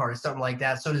fight card or something like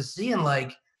that. So to see in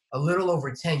like a little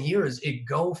over 10 years, it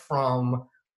go from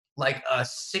like a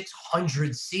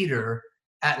 600 seater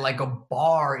at like a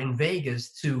bar in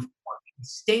Vegas to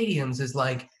stadiums is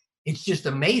like, it's just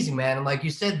amazing, man. And like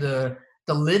you said, the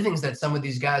livings that some of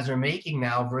these guys are making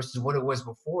now versus what it was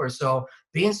before. So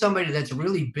being somebody that's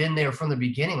really been there from the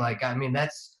beginning, like, I mean,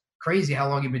 that's crazy how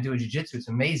long you've been doing jiu-jitsu. It's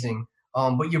amazing.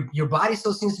 But your body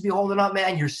still seems to be holding up,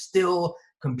 man. You're still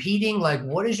competing. Like,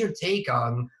 what is your take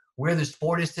on where the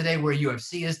sport is today, where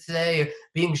UFC is today,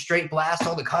 being straight blast,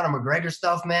 all the Conor McGregor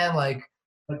stuff, man? Like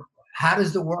how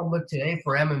does the world look today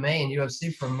for MMA and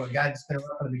UFC from a guy that's been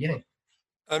around from the beginning?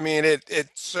 I mean, it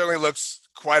certainly looks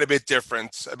quite a bit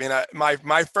different. I mean,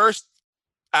 my first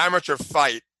amateur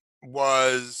fight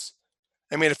was,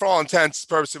 I mean, for all intents and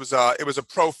purposes, it was a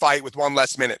pro fight with one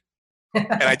less minute,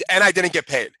 and I didn't get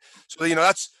paid. So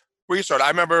that's where you start. I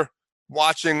remember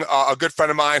watching a good friend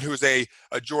of mine who's a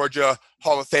Georgia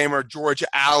Hall of Famer, George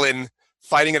Allen,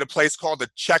 fighting at a place called the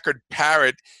Checkered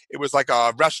Parrot. It was like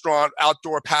a restaurant,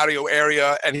 outdoor patio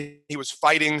area, and he was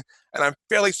fighting, and I'm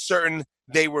fairly certain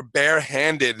they were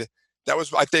barehanded. That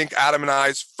was, I think, Adam and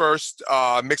I's first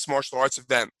mixed martial arts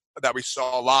event that we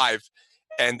saw live.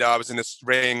 And I was in this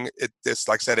ring at this,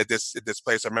 like I said, at this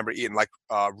place. I remember eating like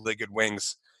really good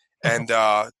wings. And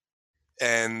now,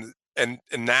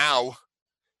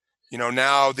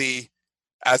 now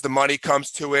as the money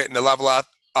comes to it and the level of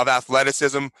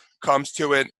athleticism comes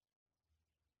to it,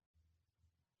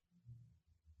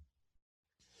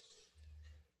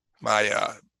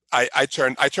 I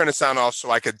turn the sound off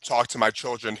so I could talk to my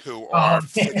children who are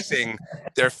fixing.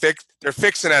 They're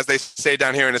fixing, as they say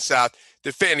down here in the South.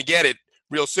 They're fitting to get it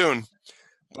real soon.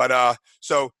 But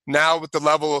so now with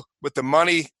the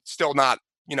money, still not,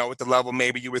 with the level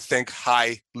maybe you would think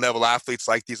high level athletes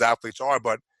like these athletes are.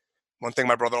 But one thing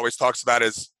my brother always talks about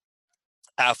is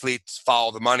athletes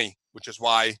follow the money, which is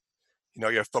why,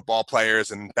 your football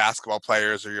players and basketball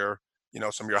players are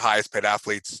some of your highest paid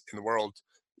athletes in the world.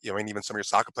 And even some of your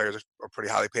soccer players are pretty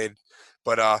highly paid.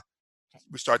 But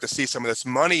we start to see some of this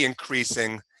money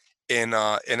increasing in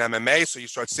MMA. So you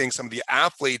start seeing some of the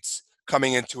athletes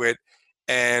coming into it,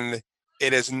 and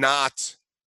it is not,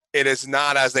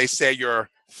 as they say, your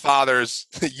father's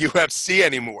UFC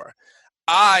anymore.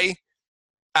 I,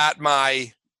 at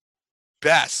my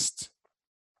best,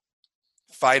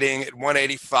 fighting at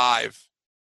 185,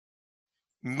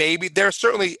 maybe there's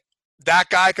certainly, that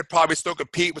guy could probably still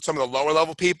compete with some of the lower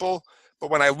level people. But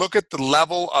when I look at the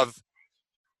level of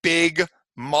big,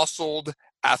 muscled,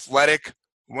 athletic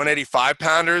 185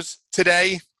 pounders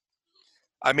today,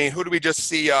 I mean, who do we just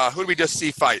see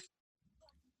fight?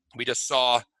 We just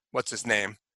saw, what's his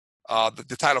name?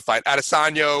 The title fight,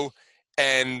 Adesanya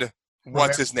and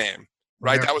what's his name?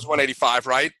 Right? That was 185,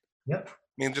 right? Yep. I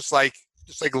mean, just like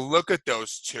look at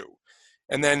those two.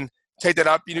 And then take that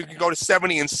up. You can go to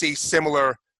 70 and see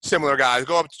similar guys.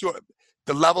 Go up to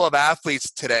the level of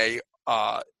athletes today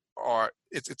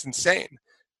it's insane.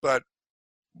 But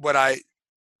I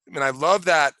love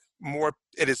that more.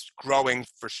 It is growing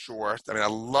for sure. I mean, I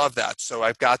love that. So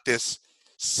I've got this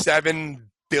 $7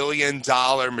 billion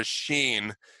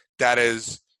machine that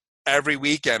is every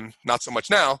weekend, not so much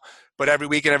now, but every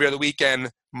weekend, every other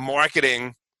weekend,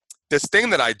 marketing this thing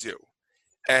that I do.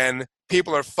 And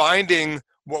people are finding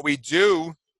what we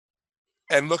do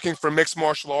and looking for mixed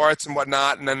martial arts and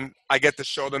whatnot. And then I get to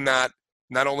show them that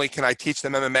not only can I teach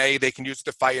them MMA, they can use it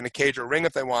to fight in a cage or ring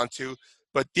if they want to,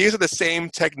 but these are the same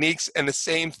techniques and the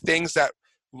same things that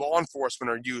law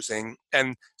enforcement are using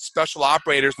and special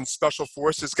operators and special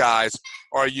forces guys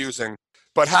are using.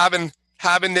 But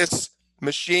having this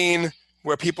machine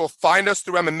where people find us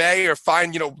through MMA or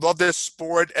find, love this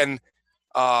sport and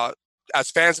as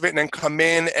fans of it, and then come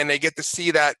in and they get to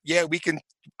see that, yeah,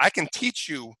 I can teach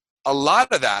you a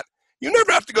lot of that. You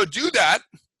never have to go do that.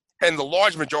 And the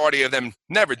large majority of them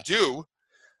never do.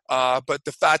 But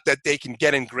the fact that they can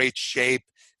get in great shape,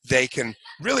 they can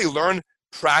really learn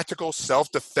practical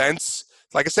self-defense.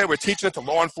 Like I said, we're teaching it to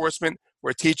law enforcement.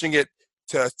 We're teaching it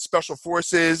to special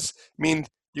forces. I mean,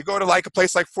 you go to like a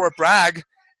place like Fort Bragg,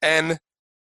 and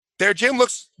their gym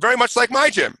looks very much like my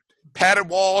gym. Padded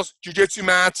walls, jiu-jitsu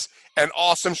mats, and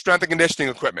awesome strength and conditioning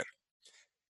equipment.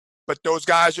 But those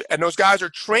guys are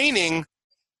training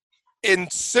in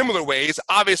similar ways,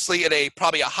 obviously at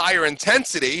probably a higher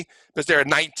intensity because they're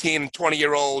 19 and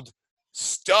 20-year-old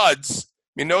studs.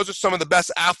 I mean, those are some of the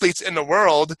best athletes in the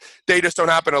world. They just don't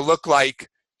happen to look like,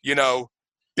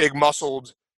 big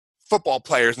muscled football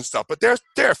players and stuff. But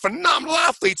they're phenomenal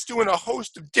athletes doing a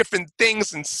host of different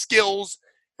things and skills,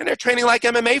 and they're training like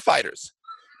MMA fighters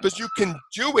because you can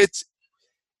do it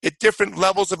at different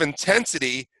levels of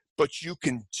intensity, but you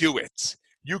can do it.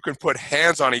 You can put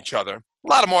hands on each other. A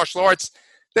lot of martial arts,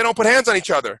 they don't put hands on each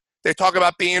other. They talk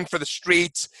about being for the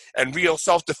streets and real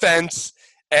self-defense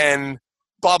and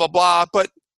blah, blah, blah, but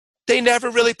they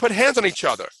never really put hands on each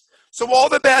other. So all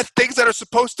the bad things that are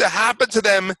supposed to happen to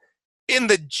them in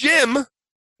the gym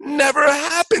never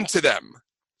happen to them.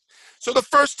 So the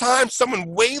first time someone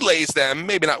waylays them,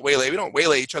 maybe not waylay, we don't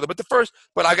waylay each other,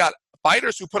 but I got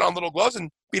fighters who put on little gloves and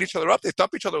beat each other up. They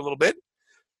thump each other a little bit.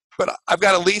 But I've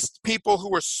got at least people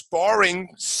who are sparring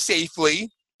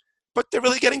safely, but they're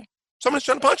really someone's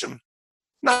trying to punch them,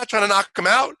 not trying to knock them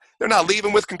out. They're not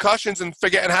leaving with concussions and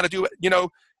forgetting how to do,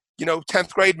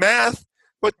 10th grade math,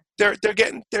 but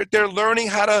they're learning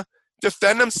how to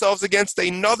defend themselves against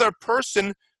another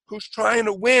person who's trying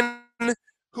to win,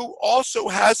 who also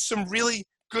has some really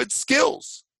good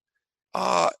skills.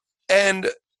 And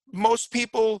most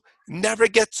people never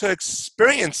get to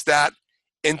experience that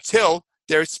until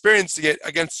they're experiencing it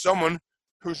against someone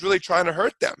who's really trying to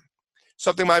hurt them.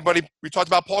 Something my buddy, we talked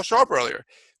about Paul Sharp earlier.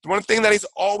 The one thing that he's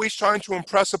always trying to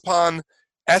impress upon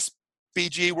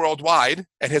SBG worldwide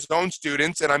and his own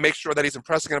students, and I make sure that he's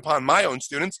impressing upon my own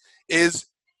students, is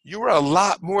you are a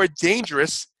lot more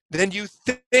dangerous than you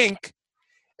think,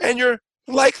 and you're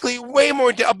likely way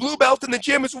more, a blue belt in the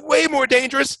gym is way more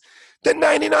dangerous than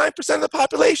 99% of the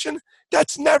population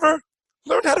that's never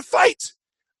learned how to fight.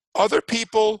 Other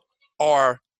people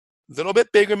are a little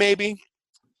bit bigger maybe,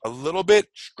 a little bit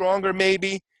stronger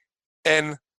maybe,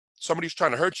 and somebody who's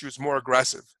trying to hurt you is more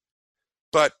aggressive.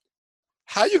 But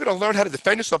how are you going to learn how to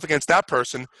defend yourself against that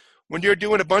person when you're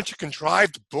doing a bunch of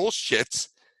contrived bullshits,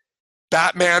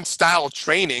 Batman-style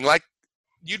training? Like,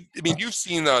 you've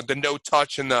seen the no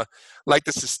touch and the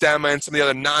Sistema and some of the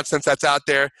other nonsense that's out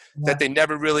there that they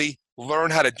never really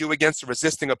learn how to do against a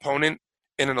resisting opponent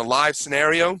in an alive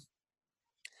scenario.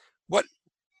 What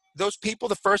those people,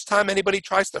 the first time anybody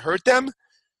tries to hurt them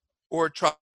or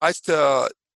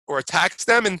attacks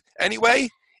them in any way,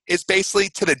 is basically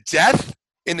to the death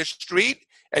in the street,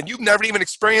 and you've never even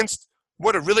experienced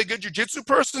what a really good jiu-jitsu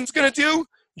person's going to do.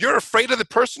 You're afraid of the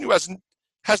person who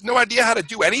has no idea how to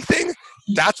do anything.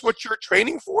 That's what you're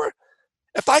training for.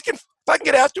 If I can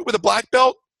get after it with a black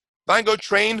belt, if I can go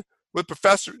train with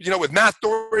with Matt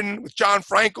Thornton, with John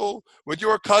Frankel, with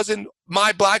your cousin,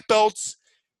 my black belts,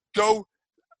 I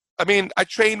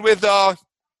trained with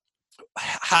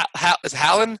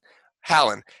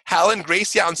Hallen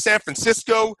Gracie out in San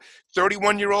Francisco,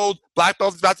 31-year-old black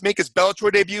belt is about to make his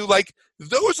Bellator debut. Like,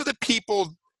 those are the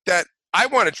people that I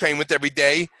want to train with every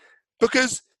day,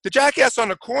 because the jackass on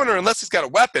the corner, unless he's got a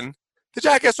weapon, the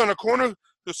jackass on the corner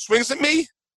who swings at me,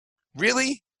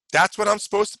 really? That's what I'm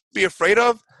supposed to be afraid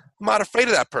of? I'm not afraid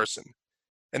of that person.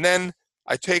 And then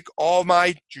I take all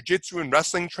my jiu-jitsu and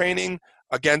wrestling training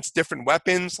against different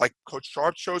weapons, like Coach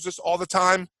Sharp shows us all the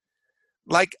time.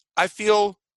 like I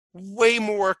feel way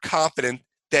more confident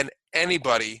than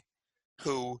anybody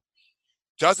who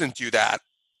doesn't do that.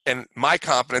 And my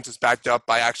confidence is backed up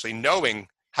by actually knowing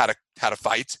how to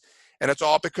fight. And it's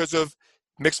all because of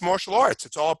mixed martial arts.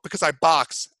 It's all because I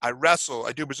box, I wrestle,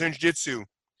 I do Brazilian Jiu-Jitsu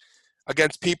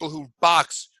against people who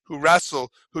box, who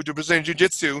wrestle, who do Brazilian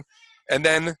Jiu-Jitsu. And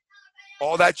then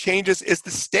all that changes is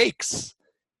the stakes.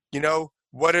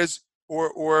 What is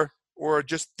or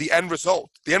just the end result.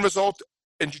 The end result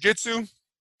in Jiu-Jitsu,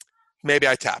 maybe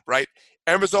I tap, right?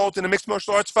 End result in a mixed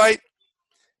martial arts fight,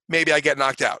 maybe I get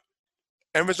knocked out.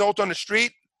 End result on the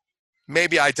street,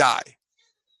 maybe I die.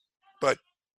 But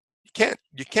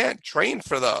you can't train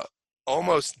for the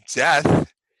almost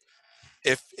death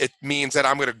if it means that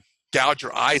I'm going to gouge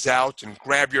your eyes out and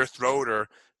grab your throat or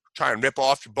try and rip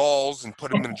off your balls and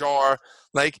put them in a jar.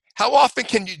 Like, how often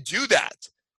can you do that?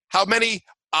 How many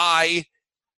eye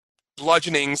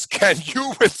bludgeonings can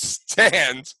you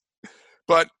withstand?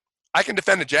 But I can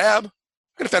defend a jab. I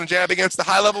can defend a jab against a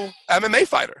high-level MMA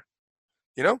fighter.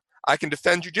 I can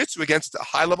defend jiu-jitsu against a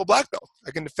high-level black belt.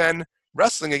 I can defend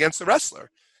wrestling against a wrestler.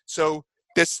 So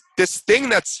this thing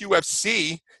that's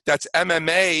UFC, that's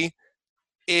MMA,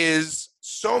 is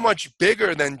so much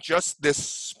bigger than just this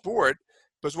sport,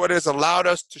 because what it has allowed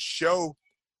us to show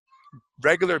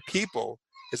regular people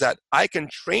is that I can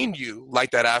train you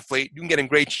like that athlete. You can get in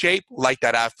great shape like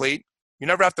that athlete. You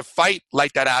never have to fight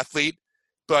like that athlete.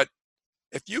 But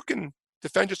if you can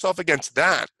defend yourself against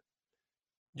that,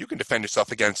 you can defend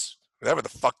yourself against whatever the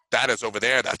fuck that is over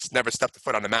there that's never stepped a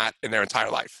foot on the mat in their entire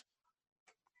life.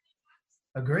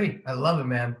 Agree. I love it,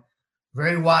 man.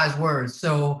 Very wise words.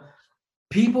 So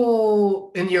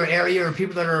people in your area or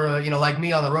people that are, like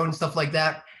me on the road and stuff like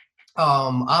that,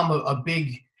 I'm a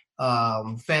big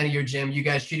fan of your gym. You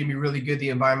guys treated me really good. The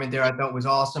environment there I thought was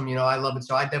awesome. I love it.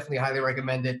 So I definitely highly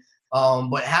recommend it.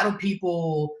 But how do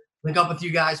people link up with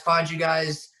you guys, find you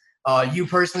guys, you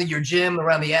personally, your gym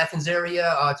around the Athens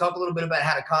area? Talk a little bit about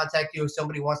how to contact you if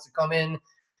somebody wants to come in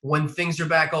when things are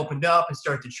back opened up and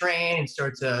start to train and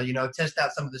start to, test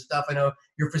out some of the stuff. I know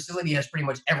your facility has pretty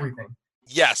much everything.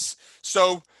 Yes.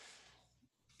 So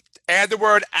add the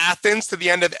word Athens to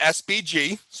the end of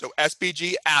SBG. So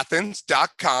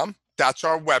sbgathens.com. That's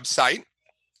our website.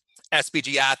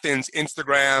 SBG Athens,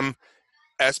 Instagram,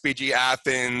 SBG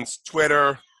Athens,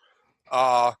 Twitter,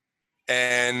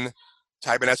 and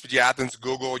type in SBG Athens,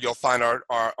 Google, you'll find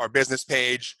our business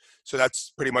page. So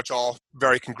that's pretty much all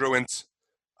very congruent.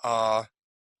 So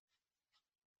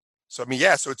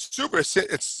it's super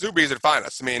easy to find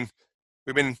us. I mean,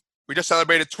 we just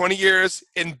celebrated 20 years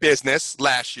in business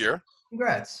last year.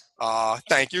 Congrats.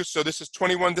 Thank you. So this will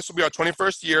be our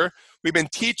 21st year. We've been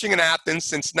teaching in Athens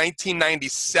since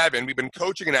 1997. We've been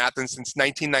coaching in Athens since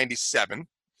 1997.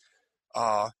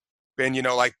 Been,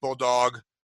 like Bulldog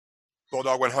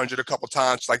 100 a couple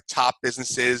times, like top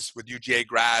businesses with UGA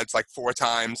grads, like 4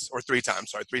 times or 3 times.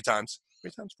 Sorry, 3 times.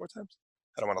 3 times, 4 times?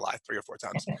 I don't want to lie, 3 or 4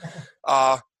 times.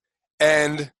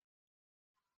 And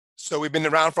so we've been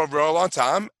around for a very long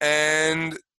time,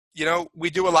 and we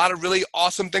do a lot of really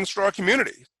awesome things for our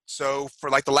community. So for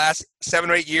like the last 7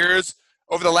 or 8 years,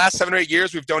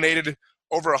 we've donated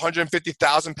over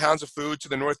 150,000 pounds of food to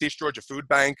the Northeast Georgia Food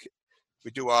Bank.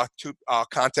 We do a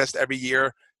contest every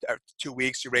year. 2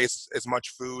 weeks, you raise as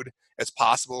much food as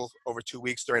possible over 2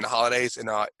 weeks during the holidays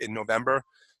in November.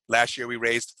 Last year, we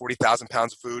raised 40,000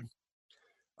 pounds of food.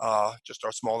 Just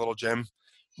our small little gym.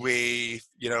 We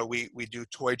do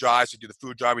toy drives, we do the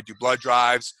food drive, we do blood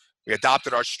drives. We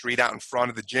adopted our street out in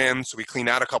front of the gym, so we clean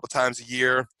out a couple times a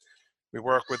year. We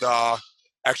work with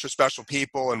extra special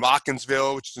people in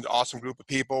Watkinsville, which is an awesome group of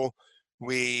people.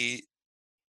 We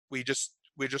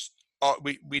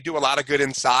do a lot of good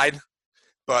inside,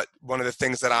 but one of the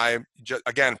things that I'm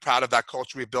again proud of that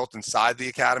culture we built inside the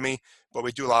academy, but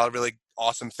we do a lot of really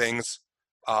awesome things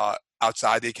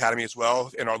outside the academy as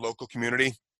well in our local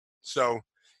community. So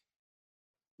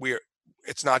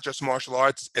it's not just martial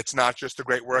arts. It's not just a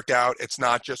great workout. It's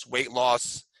not just weight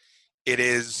loss. It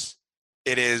is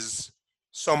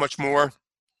so much more.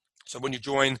 So when you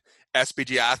join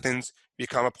SBG Athens,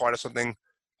 become a part of something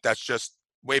that's just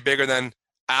way bigger than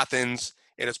Athens.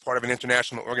 It is part of an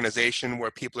international organization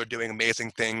where people are doing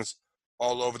amazing things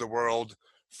all over the world,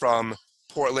 from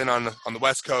Portland on the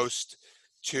West Coast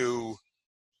to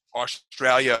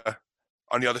Australia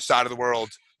on the other side of the world.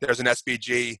 There's an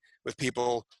SBG with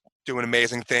people doing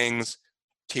amazing things,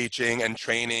 teaching and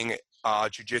training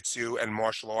jiu-jitsu and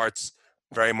martial arts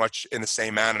very much in the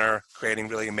same manner, creating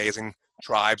really amazing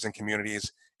tribes and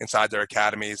communities inside their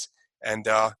academies. And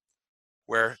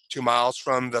we're 2 miles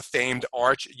from the famed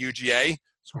Arch UGA,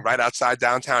 so right outside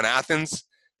downtown Athens.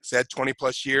 said 20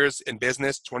 plus years in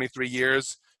business, 23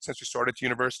 years since we started at the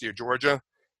University of Georgia.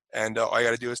 And all you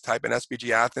got to do is type in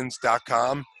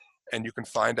sbgathens.com and you can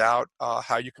find out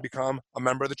how you can become a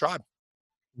member of the tribe.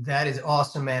 That is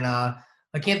awesome, man.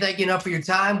 I can't thank you enough for your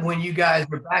time. When you guys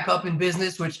are back up in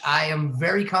business, which I am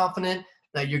very confident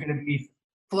that you're going to be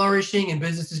flourishing and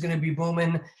business is going to be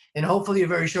booming in hopefully a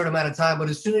very short amount of time. But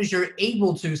as soon as you're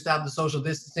able to stop the social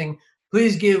distancing,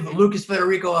 please give Lucas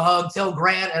Federico a hug. Tell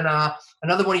Grant and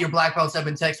another one of your black belts I've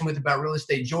been texting with about real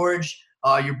estate, George,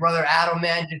 your brother Adam,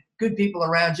 man, good people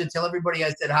around you. Tell everybody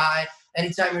I said hi.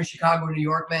 Anytime you're in Chicago or New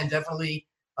York, man, definitely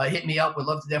hit me up. Would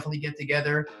love to definitely get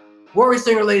together. Rory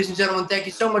Singer, ladies and gentlemen, thank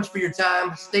you so much for your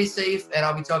time. Stay safe, and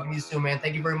I'll be talking to you soon, man.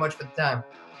 Thank you very much for the time.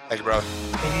 Thank you, brother.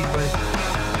 Thank you,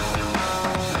 buddy.